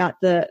thoughts about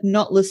the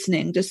not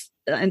listening, just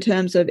in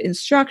terms of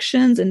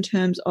instructions, in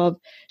terms of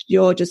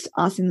you're just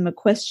asking them a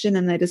question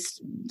and they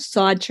just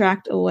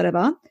sidetracked or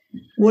whatever.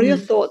 What are your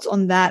thoughts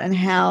on that, and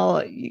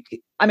how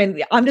I'm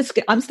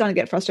starting to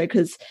get frustrated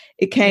because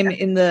it came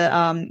in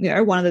the, you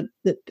know, one of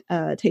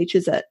the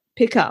teachers at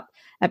Pickup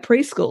at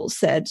preschool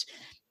said,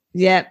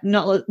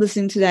 not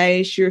listening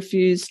today. She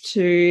refused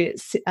to,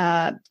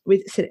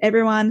 we said,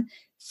 everyone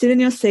sit in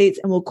your seats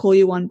and we'll call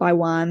you one by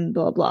one,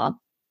 blah, blah.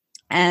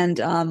 And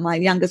my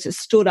youngest just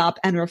stood up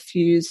and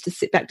refused to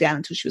sit back down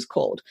until she was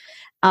called.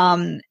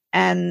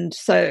 And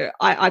so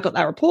I got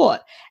that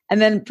report.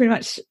 And then pretty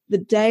much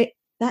that day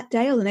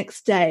or the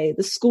next day,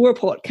 the school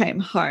report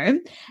came home,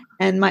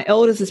 and my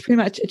eldest is pretty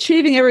much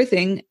achieving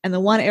everything. And the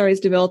one area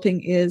is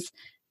developing is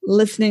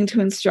listening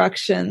to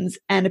instructions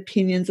and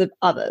opinions of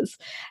others.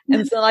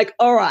 And so like,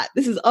 all right,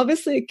 this is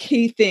obviously a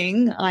key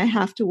thing I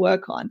have to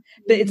work on,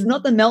 but it's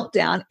not the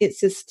meltdown. It's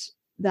just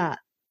that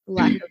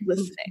lack of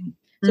listening.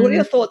 So what are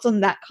your thoughts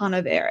on that kind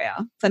of area?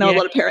 I know a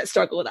lot of parents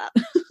struggle with that.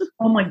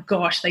 Oh my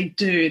gosh, they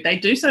do. They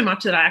do so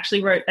much that I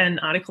actually wrote an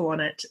article on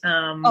it.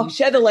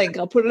 Share the link.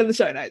 I'll put it in the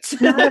show notes.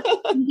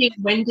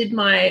 When did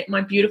my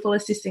beautiful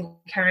assistant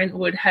Karen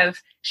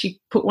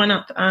she put one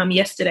up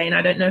yesterday, and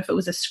I don't know if it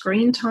was a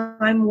screen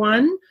time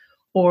one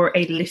or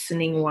a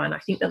listening one. I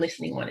think the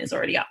listening one is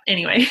already up.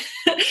 Anyway,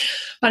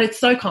 but it's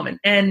so common.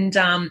 And,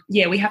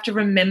 we have to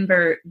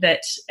remember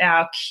that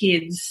our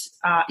kids,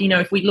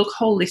 if we look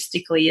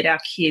holistically at our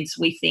kids,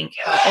 we think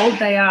how old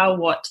they are,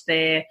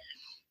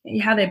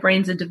 how their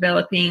brains are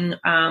developing,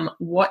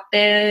 what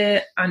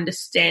their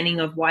understanding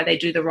of why they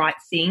do the right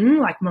thing,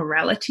 like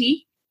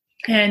morality.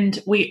 And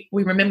we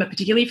remember,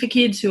 particularly for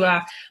kids who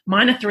are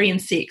mine are 3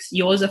 and 6,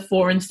 yours are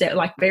 4 and 7,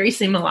 like very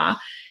similar.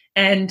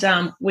 And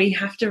we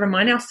have to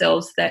remind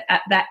ourselves that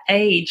at that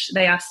age,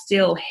 they are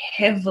still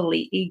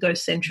heavily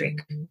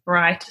egocentric,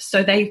 right?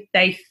 So they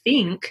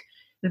think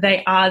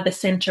they are the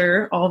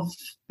center of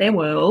their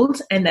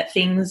world and that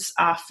things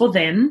are for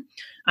them.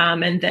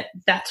 And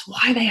that's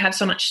why they have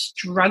so much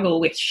struggle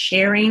with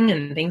sharing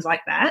and things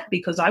like that,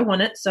 because I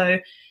want it. So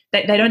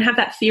they don't have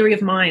that theory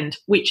of mind,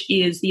 which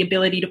is the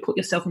ability to put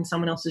yourself in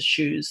someone else's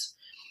shoes.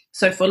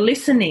 So for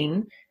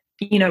listening,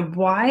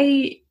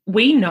 why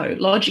we know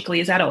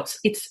logically as adults,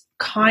 it's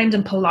kind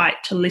and polite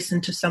to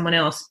listen to someone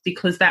else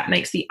because that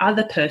makes the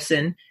other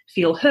person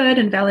feel heard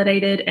and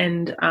validated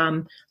and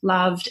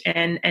loved,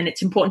 and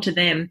it's important to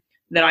them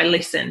that I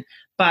listen.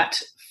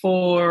 But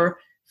for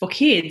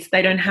kids,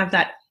 they don't have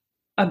that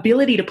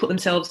ability to put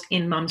themselves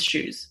in mum's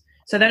shoes.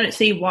 So they don't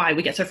see why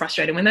we get so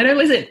frustrated when they don't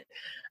listen.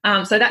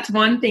 So that's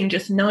one thing,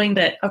 just knowing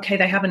that, okay,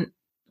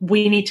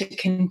 we need to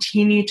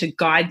continue to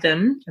guide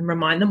them and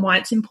remind them why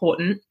it's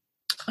important,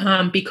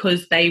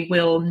 because they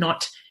will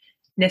not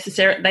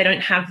necessarily, they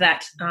don't have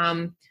that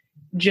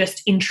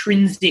just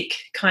intrinsic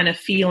kind of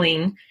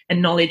feeling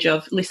and knowledge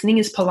of listening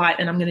is polite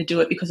and I'm going to do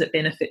it because it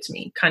benefits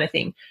me kind of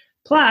thing.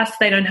 Plus,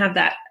 they don't have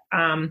that,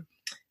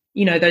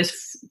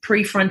 those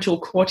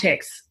prefrontal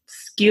cortex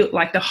skill,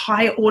 like the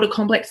higher order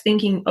complex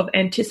thinking of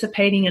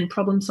anticipating and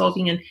problem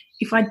solving. And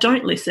if I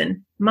don't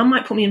listen, mum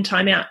might put me in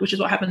timeout, which is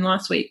what happened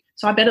last week.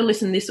 So I better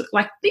listen this.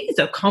 Like, these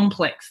are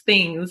complex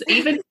things.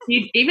 Even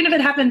if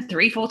it happened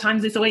 3-4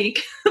 times this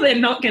week,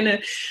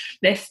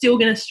 they're still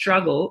gonna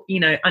struggle,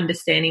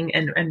 understanding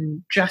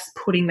and just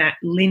putting that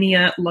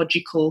linear,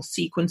 logical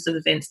sequence of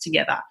events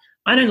together.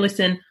 I don't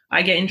listen,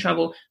 I get in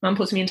trouble. Mum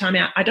puts me in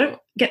timeout. I don't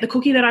get the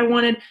cookie that I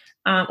wanted,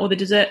 or the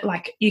dessert.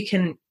 Like,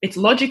 it's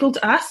logical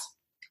to us.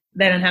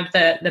 They don't have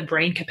the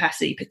brain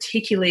capacity,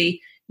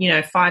 particularly,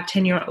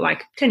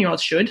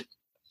 10-year-olds should,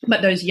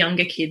 but those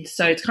younger kids.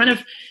 So it's kind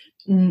of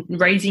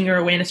raising your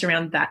awareness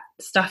around that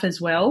stuff as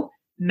well.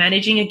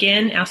 Managing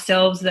again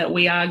ourselves that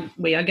we are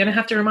going to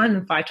have to remind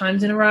them 5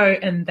 times in a row,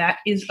 and that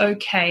is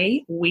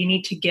okay. We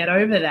need to get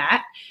over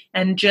that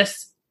and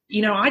just,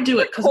 I do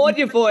it because record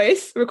your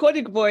voice,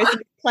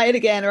 and play it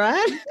again,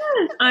 right?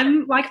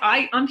 I'm like,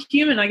 I'm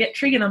human. I get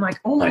triggered. I'm like,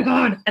 oh my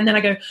God, and then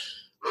I go,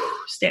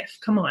 Steph,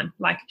 come on,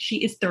 like, she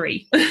is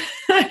 3.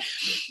 But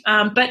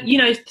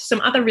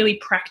some other really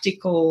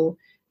practical,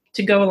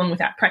 to go along with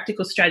that,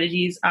 practical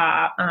strategies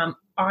are,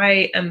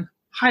 I am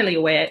highly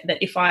aware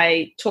that if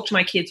I talk to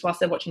my kids whilst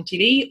they're watching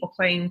TV or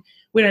playing,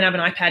 we don't have an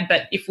iPad,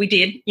 but if we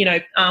did,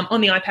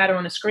 on the iPad or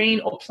on a screen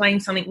or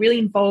playing something really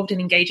involved and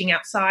engaging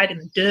outside in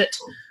the dirt,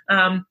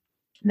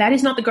 that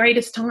is not the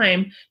greatest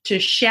time to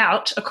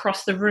shout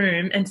across the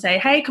room and say,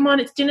 hey, come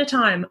on, it's dinner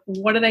time.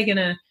 What are they going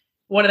to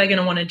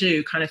want to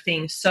do, kind of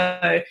thing.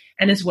 So,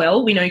 and as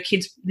well, we know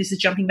kids, this is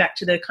jumping back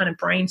to the kind of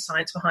brain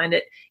science behind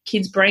it,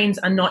 kids' brains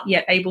are not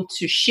yet able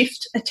to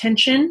shift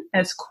attention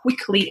as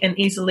quickly and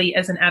easily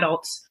as an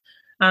adult's.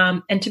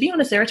 And to be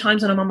honest, there are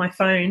times when I'm on my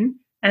phone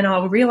and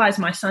I'll realize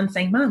my son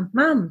saying, Mum,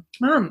 Mum,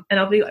 Mum, and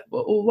I'll be like,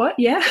 what?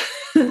 Yeah.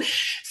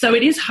 So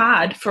it is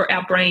hard for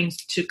our brains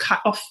to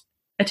cut off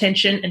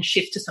attention and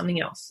shift to something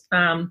else.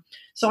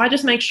 So I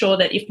just make sure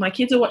that if my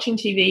kids are watching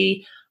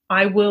TV,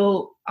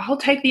 I'll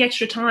take the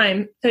extra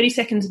time, 30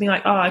 seconds, and be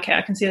like, oh, okay,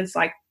 I can see there's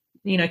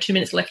 2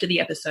 minutes left of the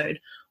episode.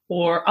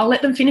 Or I'll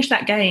let them finish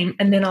that game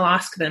and then I'll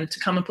ask them to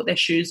come and put their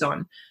shoes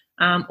on.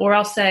 Or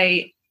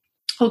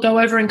I'll go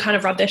over and kind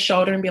of rub their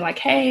shoulder and be like,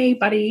 hey,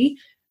 buddy,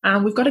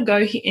 we've got to go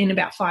in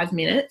about 5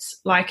 minutes.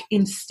 Like,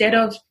 instead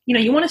of,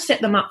 you want to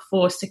set them up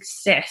for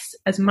success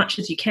as much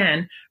as you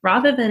can,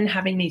 rather than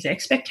having these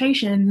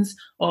expectations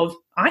of,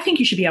 I think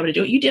you should be able to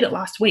do it. You did it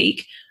last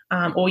week,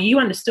 or you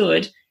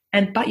understood.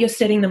 But you're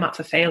setting them up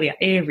for failure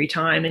every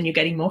time and you're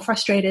getting more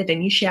frustrated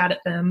and you shout at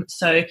them.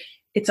 So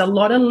it's a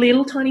lot of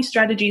little tiny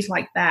strategies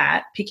like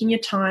that, picking your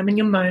time and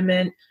your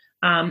moment.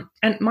 And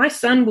my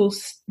son will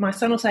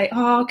say,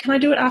 oh, can I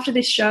do it after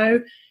this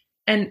show?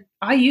 And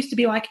I used to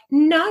be like,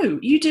 no,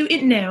 you do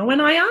it now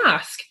when I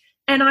ask.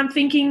 And I'm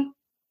thinking,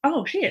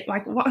 oh shit,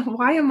 like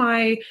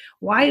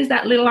why is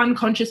that little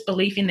unconscious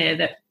belief in there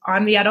that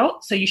I'm the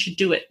adult, so you should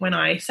do it when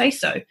I say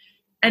so?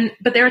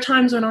 But there are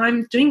times when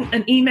I'm doing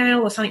an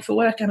email or something for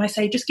work and I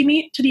say, just give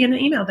me to the end of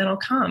the email, then I'll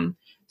come.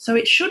 So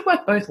it should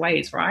work both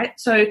ways, right?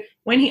 So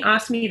when he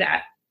asks me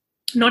that,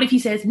 not if he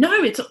says,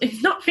 no,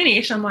 it's not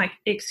finished, I'm like,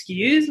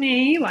 excuse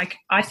me. Like,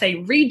 I say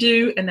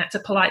redo, and that's a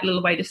polite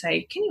little way to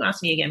say, can you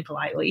ask me again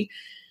politely?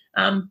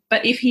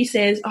 But if he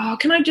says, oh,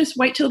 can I just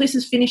wait till this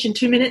is finished in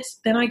 2 minutes?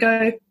 Then I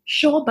go,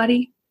 sure,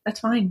 buddy, that's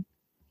fine.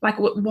 Like,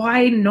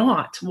 why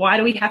not? Why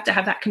do we have to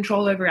have that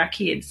control over our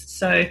kids?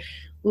 So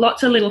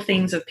lots of little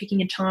things of picking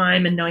your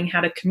time and knowing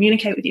how to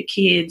communicate with your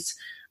kids,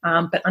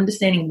 but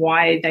understanding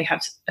why they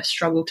have a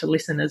struggle to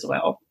listen as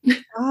well.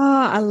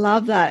 Oh, I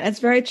love that. It's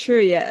very true.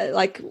 Yeah.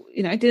 Like,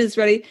 dinner's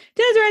ready.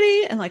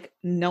 And like,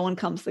 no one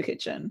comes to the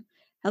kitchen.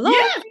 Hello,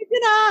 yeah.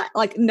 Dinner.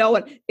 Like, no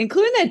one,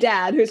 including their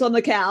dad who's on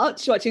the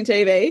couch watching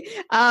TV.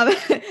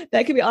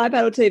 That could be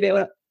iPad or TV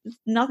or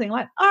nothing.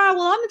 Like, oh,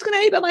 well, I'm just going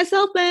to eat by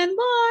myself then.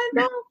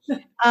 Bye.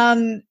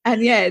 And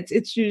yeah,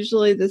 it's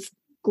usually this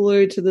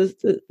glued to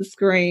the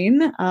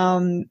screen,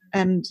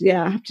 and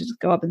yeah, I have to just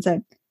go up and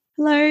say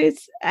hello.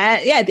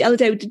 The other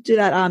day we did do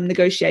that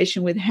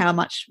negotiation with how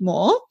much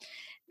more,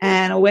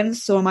 and I went and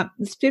saw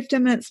it's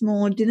 15 minutes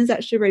more, dinner's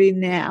actually ready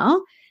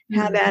now.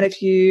 How about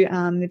if you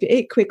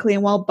eat quickly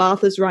and while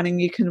bath is running,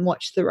 you can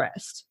watch the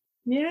rest?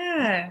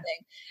 Yeah.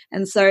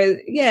 And so,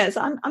 yes,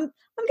 I'm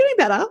getting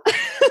better.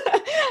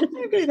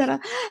 I'm getting better.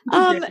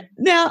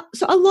 Now,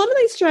 so a lot of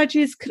these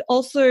strategies could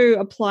also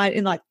apply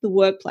in like the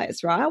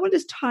workplace, right? I want to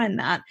just tie in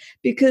that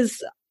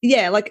because,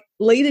 yeah, like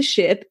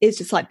leadership is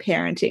just like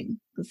parenting.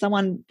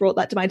 Someone brought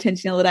that to my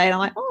attention the other day and I'm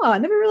like, oh, I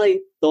never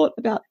really thought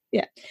about,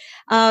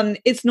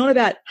 it's not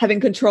about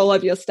having control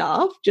over your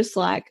staff, just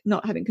like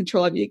not having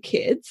control over your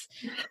kids.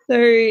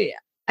 So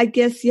I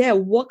guess,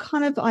 what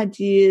kind of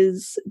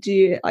ideas do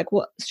you like?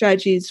 What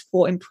strategies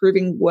for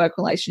improving work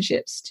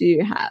relationships do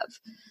you have?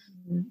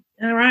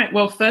 All right.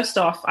 Well, first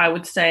off, I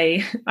would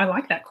say I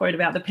like that quote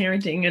about the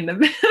parenting and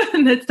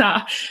the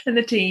staff and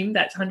the team.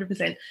 That's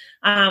 100%.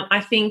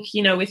 I think,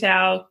 with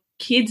our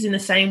kids, in the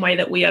same way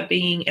that we are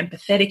being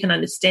empathetic and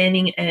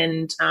understanding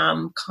and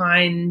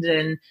kind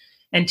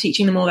and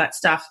teaching them all that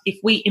stuff, if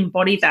we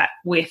embody that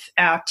with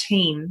our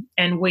team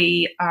and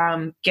we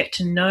get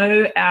to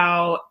know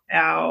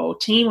our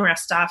team or our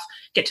staff,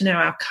 get to know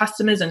our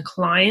customers and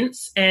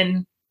clients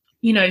and,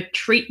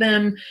 treat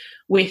them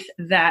with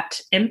that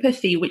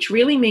empathy, which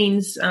really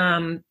means,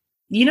 kind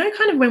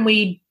of when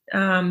we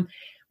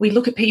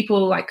look at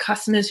people like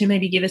customers who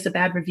maybe give us a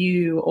bad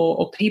review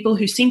or people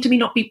who seem to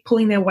not be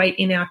pulling their weight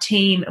in our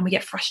team, and we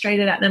get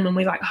frustrated at them and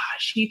we're like,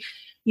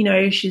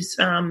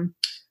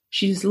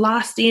 she's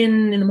last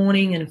in the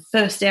morning and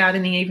first out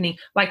in the evening.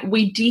 Like,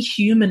 we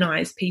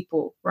dehumanize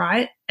people,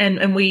 right?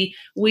 And we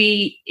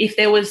if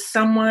there was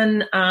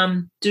someone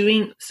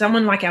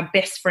someone like our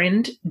best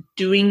friend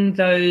doing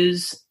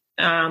those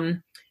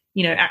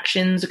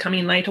actions or coming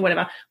in late or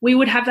whatever, we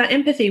would have that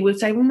empathy. We'd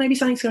say, well, maybe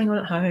something's going on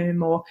at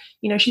home, or,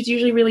 she's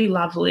usually really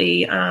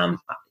lovely. I'm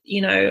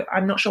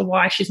not sure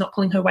why she's not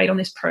pulling her weight on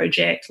this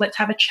project. Let's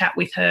have a chat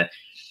with her.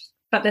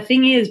 But the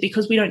thing is,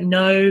 because we don't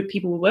know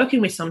people we're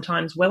working with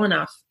sometimes well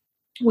enough,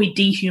 we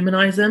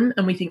dehumanize them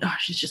and we think, oh,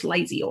 she's just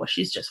lazy or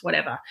she's just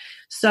whatever.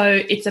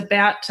 So it's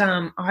about,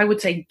 I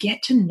would say,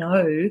 get to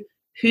know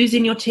who's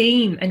in your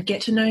team and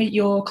get to know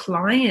your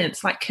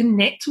clients, like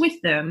connect with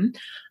them.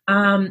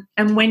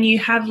 And when you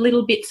have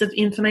little bits of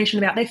information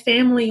about their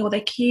family or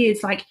their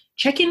kids, like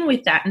check in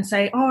with that and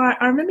say, oh,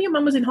 I remember your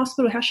mum was in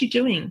hospital. How's she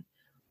doing?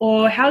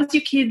 Or how's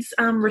your kids'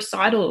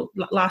 recital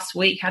last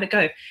week? How'd it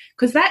go?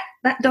 Because that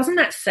doesn't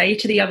that say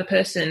to the other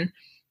person,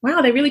 wow,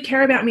 they really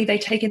care about me. They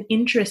take an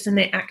interest and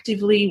they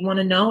actively want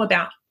to know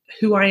about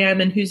who I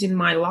am and who's in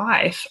my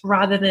life,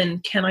 rather than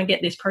can I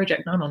get this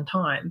project done on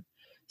time?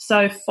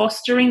 So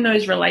fostering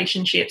those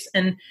relationships,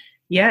 and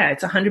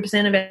it's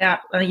 100% about,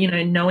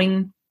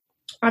 knowing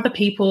other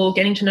people,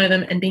 getting to know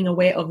them and being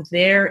aware of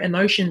their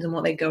emotions and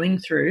what they're going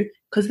through,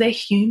 because they're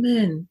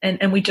human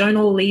and we don't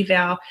all leave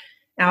our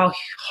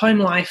home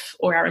life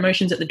or our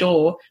emotions at the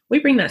door. We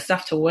bring that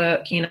stuff to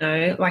work,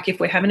 like if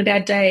we're having a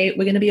bad day,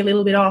 we're going to be a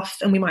little bit off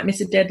and we might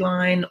miss a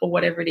deadline or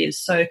whatever it is.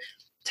 So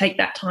take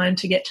that time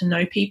to get to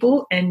know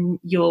people and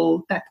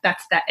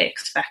that's that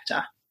X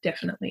factor.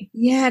 Definitely.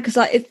 Yeah, because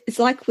it's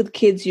like with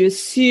kids, you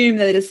assume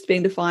that they're just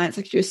being defiant. It's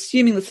like you're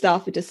assuming the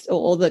staff are just,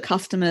 or the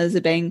customers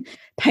are being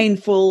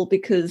painful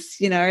because,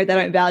 they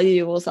don't value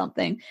you or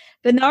something.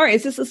 But no,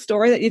 it's just a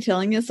story that you're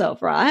telling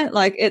yourself, right?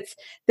 Like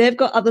they've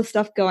got other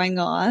stuff going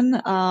on.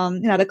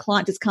 The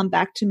client just come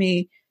back to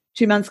me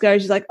 2 months ago.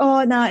 She's like,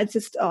 oh, no, it's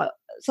just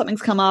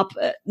something's come up.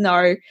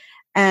 No.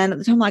 And at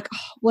the time, I'm like,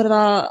 oh,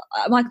 whatever.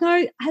 I'm like, no,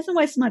 it hasn't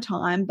wasted my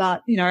time,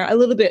 but, a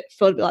little bit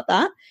felt a bit like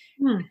that.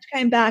 She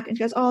came back and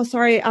she goes, oh,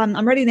 sorry,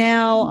 I'm ready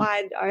now.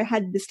 I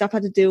had this stuff I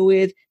had to deal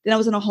with. Then I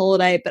was on a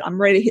holiday, but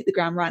I'm ready to hit the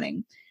ground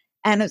running.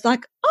 And it's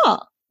like,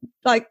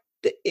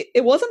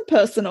 it wasn't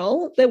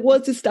personal. There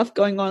was this stuff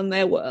going on in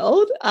their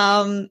world.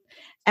 And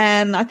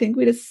I think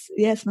we just,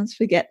 sometimes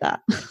forget that.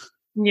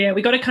 Yeah,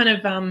 we got to kind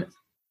of,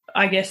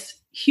 I guess,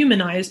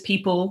 humanize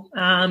people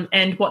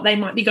and what they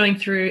might be going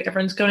through.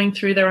 Everyone's going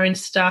through their own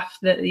stuff,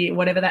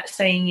 whatever that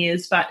saying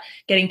is, but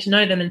getting to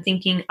know them and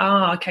thinking,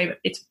 okay,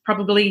 it's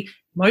probably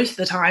most of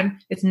the time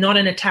it's not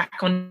an attack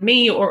on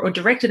me or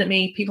directed at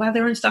me. People have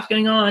their own stuff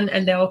going on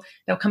and they'll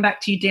come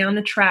back to you down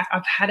the track.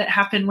 I've had it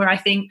happen where I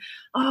think,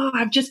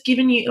 I've just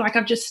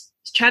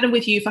chatted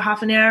with you for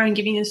half an hour and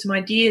giving you some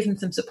ideas and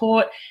some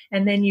support,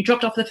 and then you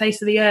dropped off the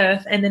face of the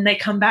earth, and then they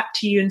come back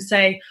to you and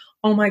say,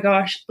 oh my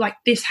gosh, like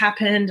this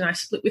happened and I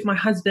split with my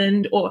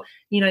husband, or,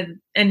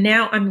 and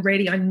now I'm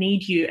ready, I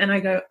need you. And I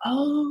go,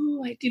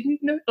 oh, I didn't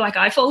know, like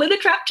I fall in the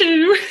trap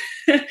too.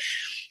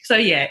 So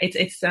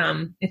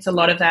it's a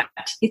lot of that.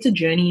 It's a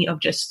journey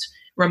of just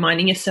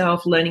reminding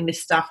yourself, learning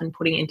this stuff and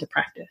putting it into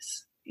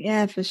practice.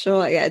 Yeah, for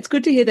sure. Yeah, it's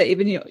good to hear that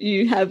even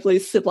you have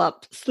these slip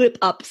ups.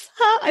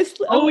 I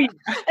slipped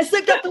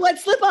up the word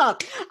slip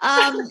up.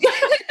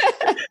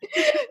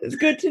 It's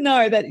good to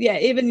know that,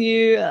 even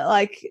you,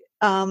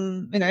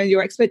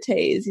 your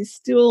expertise, you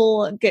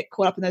still get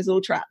caught up in those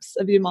little traps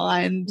of your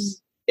mind.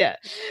 Yeah.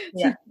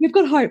 So we've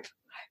got hope.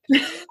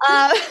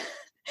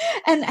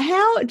 And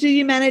how do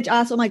you manage,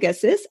 ask all my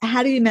guests this,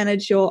 how do you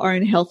manage your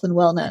own health and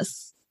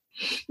wellness?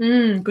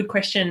 Good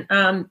question.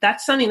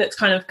 That's something that's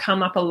kind of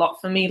come up a lot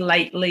for me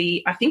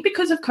lately. I think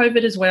because of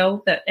COVID as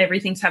well, that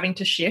everything's having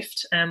to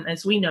shift,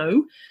 as we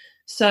know.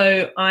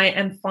 So I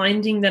am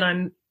finding that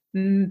I'm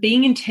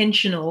being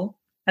intentional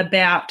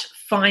about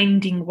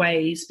finding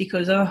ways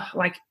because,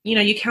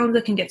 your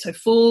calendar can get so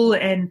full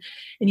and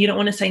you don't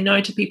want to say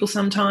no to people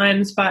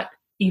sometimes, but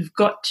you've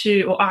got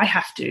to, or I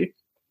have to,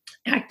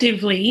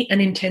 actively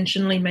and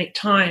intentionally make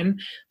time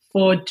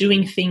for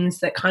doing things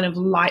that kind of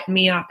light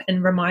me up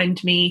and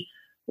remind me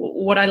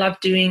what I love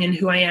doing and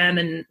who I am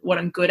and what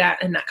I'm good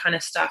at and that kind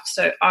of stuff.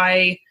 So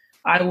I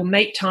will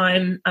make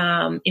time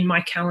in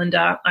my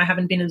calendar. I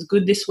haven't been as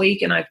good this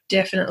week, and I've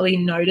definitely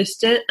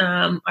noticed it.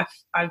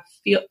 I've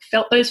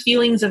felt those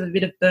feelings of a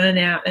bit of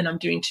burnout, and I'm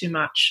doing too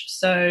much.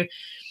 So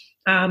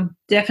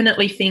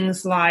definitely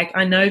things like,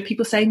 I know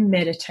people say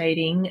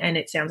meditating, and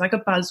it sounds like a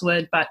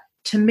buzzword, but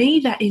to me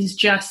that is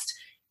just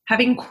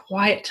having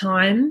quiet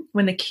time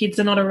when the kids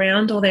are not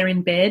around or they're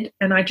in bed,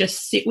 and I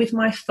just sit with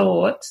my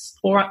thoughts,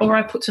 or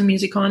I put some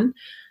music on.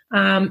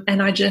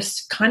 And I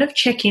just kind of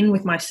check in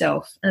with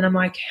myself, and I'm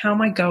like, how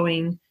am I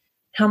going?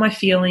 How am I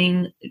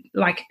feeling?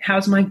 Like,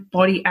 how's my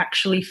body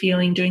actually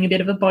feeling? Doing a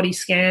bit of a body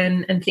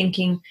scan and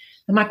thinking,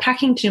 am I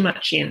packing too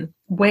much in?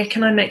 Where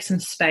can I make some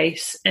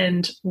space?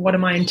 And what are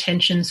my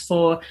intentions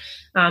for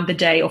the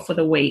day or for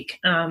the week?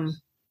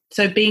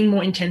 So being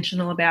more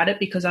intentional about it,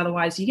 because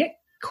otherwise you get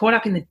caught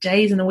up in the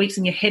days and the weeks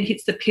and your head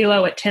hits the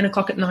pillow at 10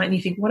 o'clock at night and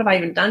you think, what have I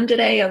even done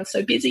today? I'm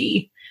so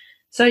busy.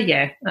 So,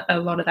 yeah, a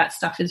lot of that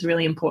stuff is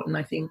really important,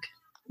 I think.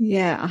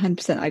 Yeah,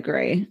 100% I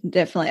agree.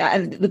 Definitely.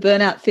 And the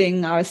burnout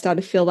thing, I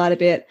started to feel that a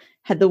bit.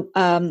 Had the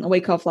a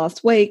week off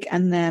last week,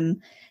 and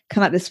then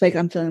come out this week,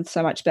 I'm feeling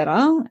so much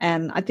better.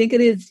 And I think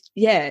it is,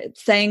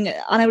 saying,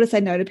 unable to say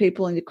no to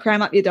people, and you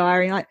cram up your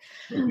diary. Like,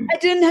 I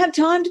didn't have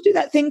time to do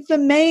that thing for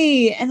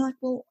me. And like,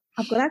 well,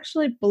 I've got to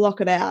actually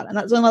block it out. And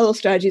that's one of my little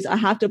strategies. I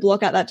have to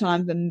block out that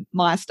time for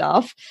my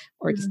stuff,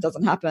 or it just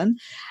doesn't happen.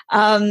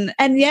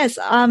 And yes,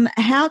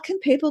 how can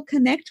people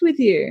connect with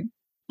you?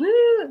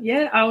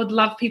 Yeah, I would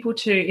love people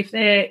to, if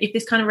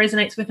this kind of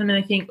resonates with them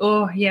and they think,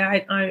 oh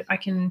yeah, I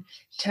can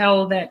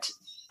tell that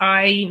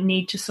I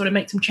need to sort of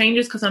make some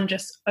changes because I'm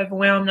just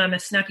overwhelmed, I'm a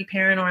snappy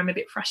parent, or I'm a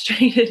bit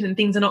frustrated and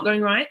things are not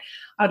going right.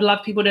 I'd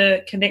love people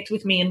to connect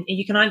with me, and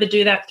you can either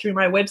do that through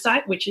my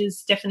website, which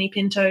is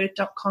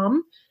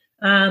stephaniepinto.com.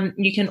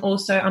 You can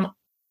also,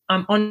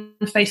 I'm on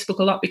Facebook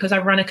a lot because I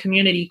run a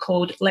community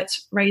called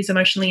Let's Raise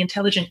Emotionally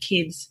Intelligent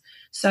Kids.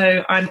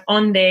 So I'm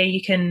on there.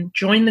 You can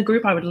join the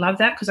group. I would love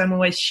that because I'm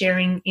always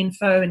sharing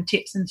info and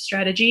tips and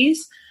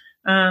strategies.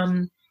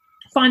 Find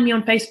me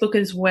on Facebook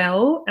as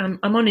well. I'm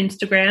on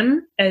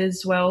Instagram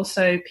as well,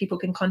 so people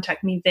can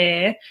contact me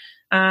there.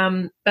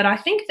 But I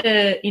think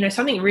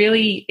something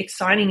really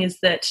exciting is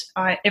that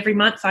every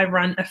month I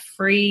run a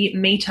free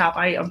meetup.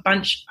 I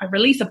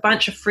release a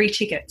bunch of free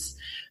tickets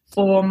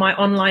for my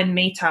online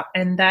meetup,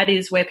 and that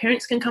is where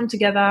parents can come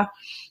together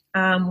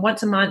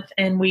once a month,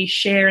 and we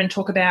share and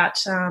talk about,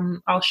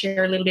 I'll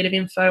share a little bit of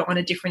info on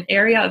a different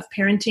area of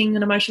parenting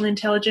and emotional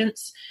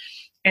intelligence,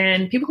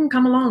 and people can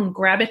come along,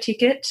 grab a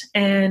ticket,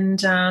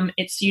 and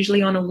it's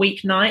usually on a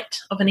weeknight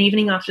of an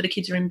evening after the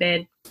kids are in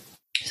bed.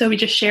 So we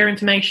just share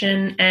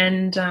information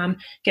and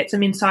get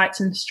some insights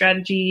and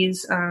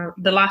strategies.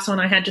 The last one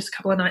I had just a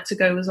couple of nights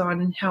ago was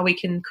on how we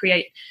can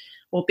create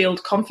or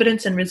build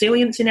confidence and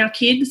resilience in our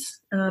kids.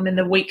 And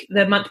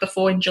the month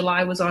before in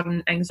July was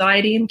on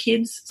anxiety in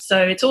kids.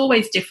 So it's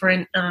always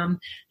different,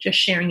 just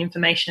sharing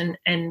information.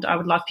 And I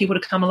would love people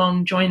to come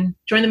along, join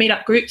the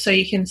meetup group so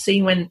you can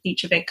see when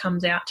each event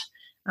comes out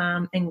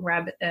and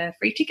grab a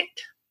free ticket.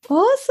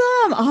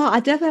 Awesome. Oh,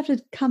 I definitely have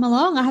to come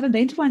along. I haven't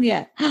been to one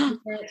yet. Yeah,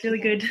 it's really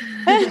good.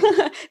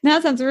 Now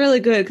it sounds really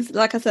good because,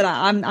 like I said,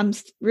 I'm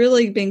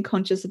really being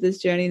conscious of this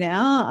journey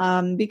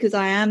now because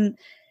I am,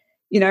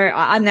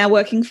 I'm now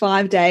working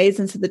 5 days,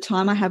 and so the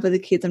time I have with the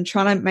kids, I'm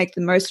trying to make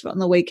the most of it on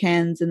the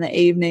weekends and the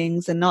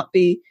evenings and not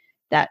be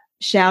that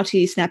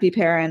shouty, snappy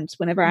parent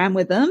whenever I am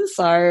with them.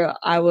 So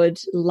I would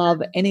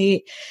love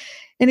any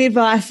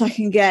advice I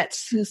can get,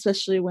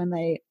 especially when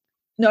they're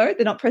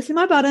not pressing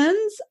my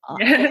buttons.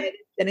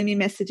 Sending me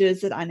messages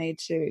that I need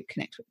to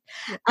connect with.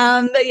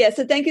 But yeah,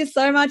 so thank you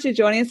so much for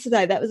joining us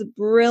today. That was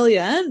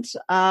brilliant.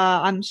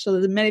 I'm sure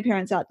there's many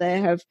parents out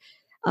there have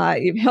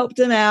you've helped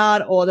them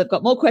out, or they've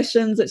got more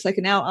questions which they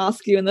can now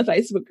ask you in the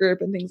Facebook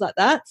group and things like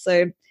that.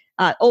 So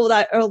all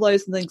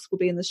those links will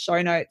be in the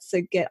show notes,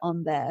 so get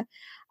on there.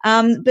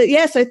 But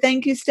yeah, so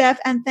thank you, Steph,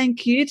 and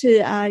thank you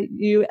to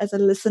you as a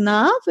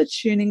listener for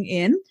tuning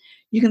in.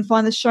 You can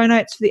find the show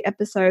notes for the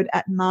episode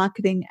at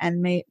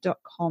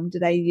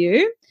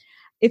marketingandme.com.au.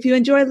 If you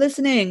enjoy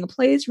listening,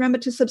 please remember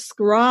to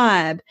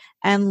subscribe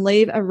and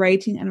leave a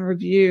rating and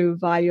review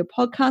via your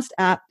podcast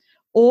app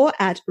or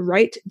at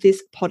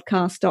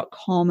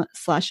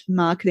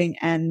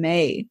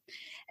ratethispodcast.com/marketingandme.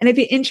 And if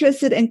you're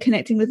interested in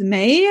connecting with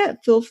me,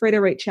 feel free to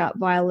reach out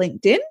via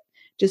LinkedIn.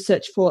 Just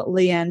search for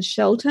Leanne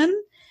Shelton.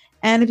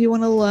 And if you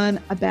want to learn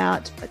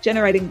about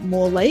generating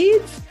more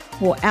leads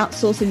or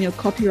outsourcing your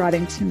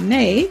copywriting to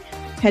me,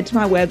 head to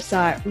my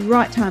website,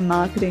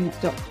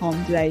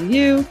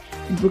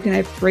 righttimemarketing.com.au, and book in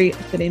a free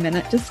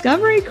 30-minute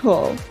discovery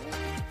call.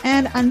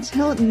 And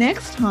until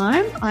next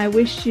time, I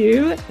wish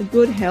you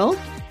good health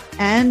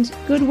and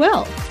good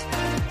wealth.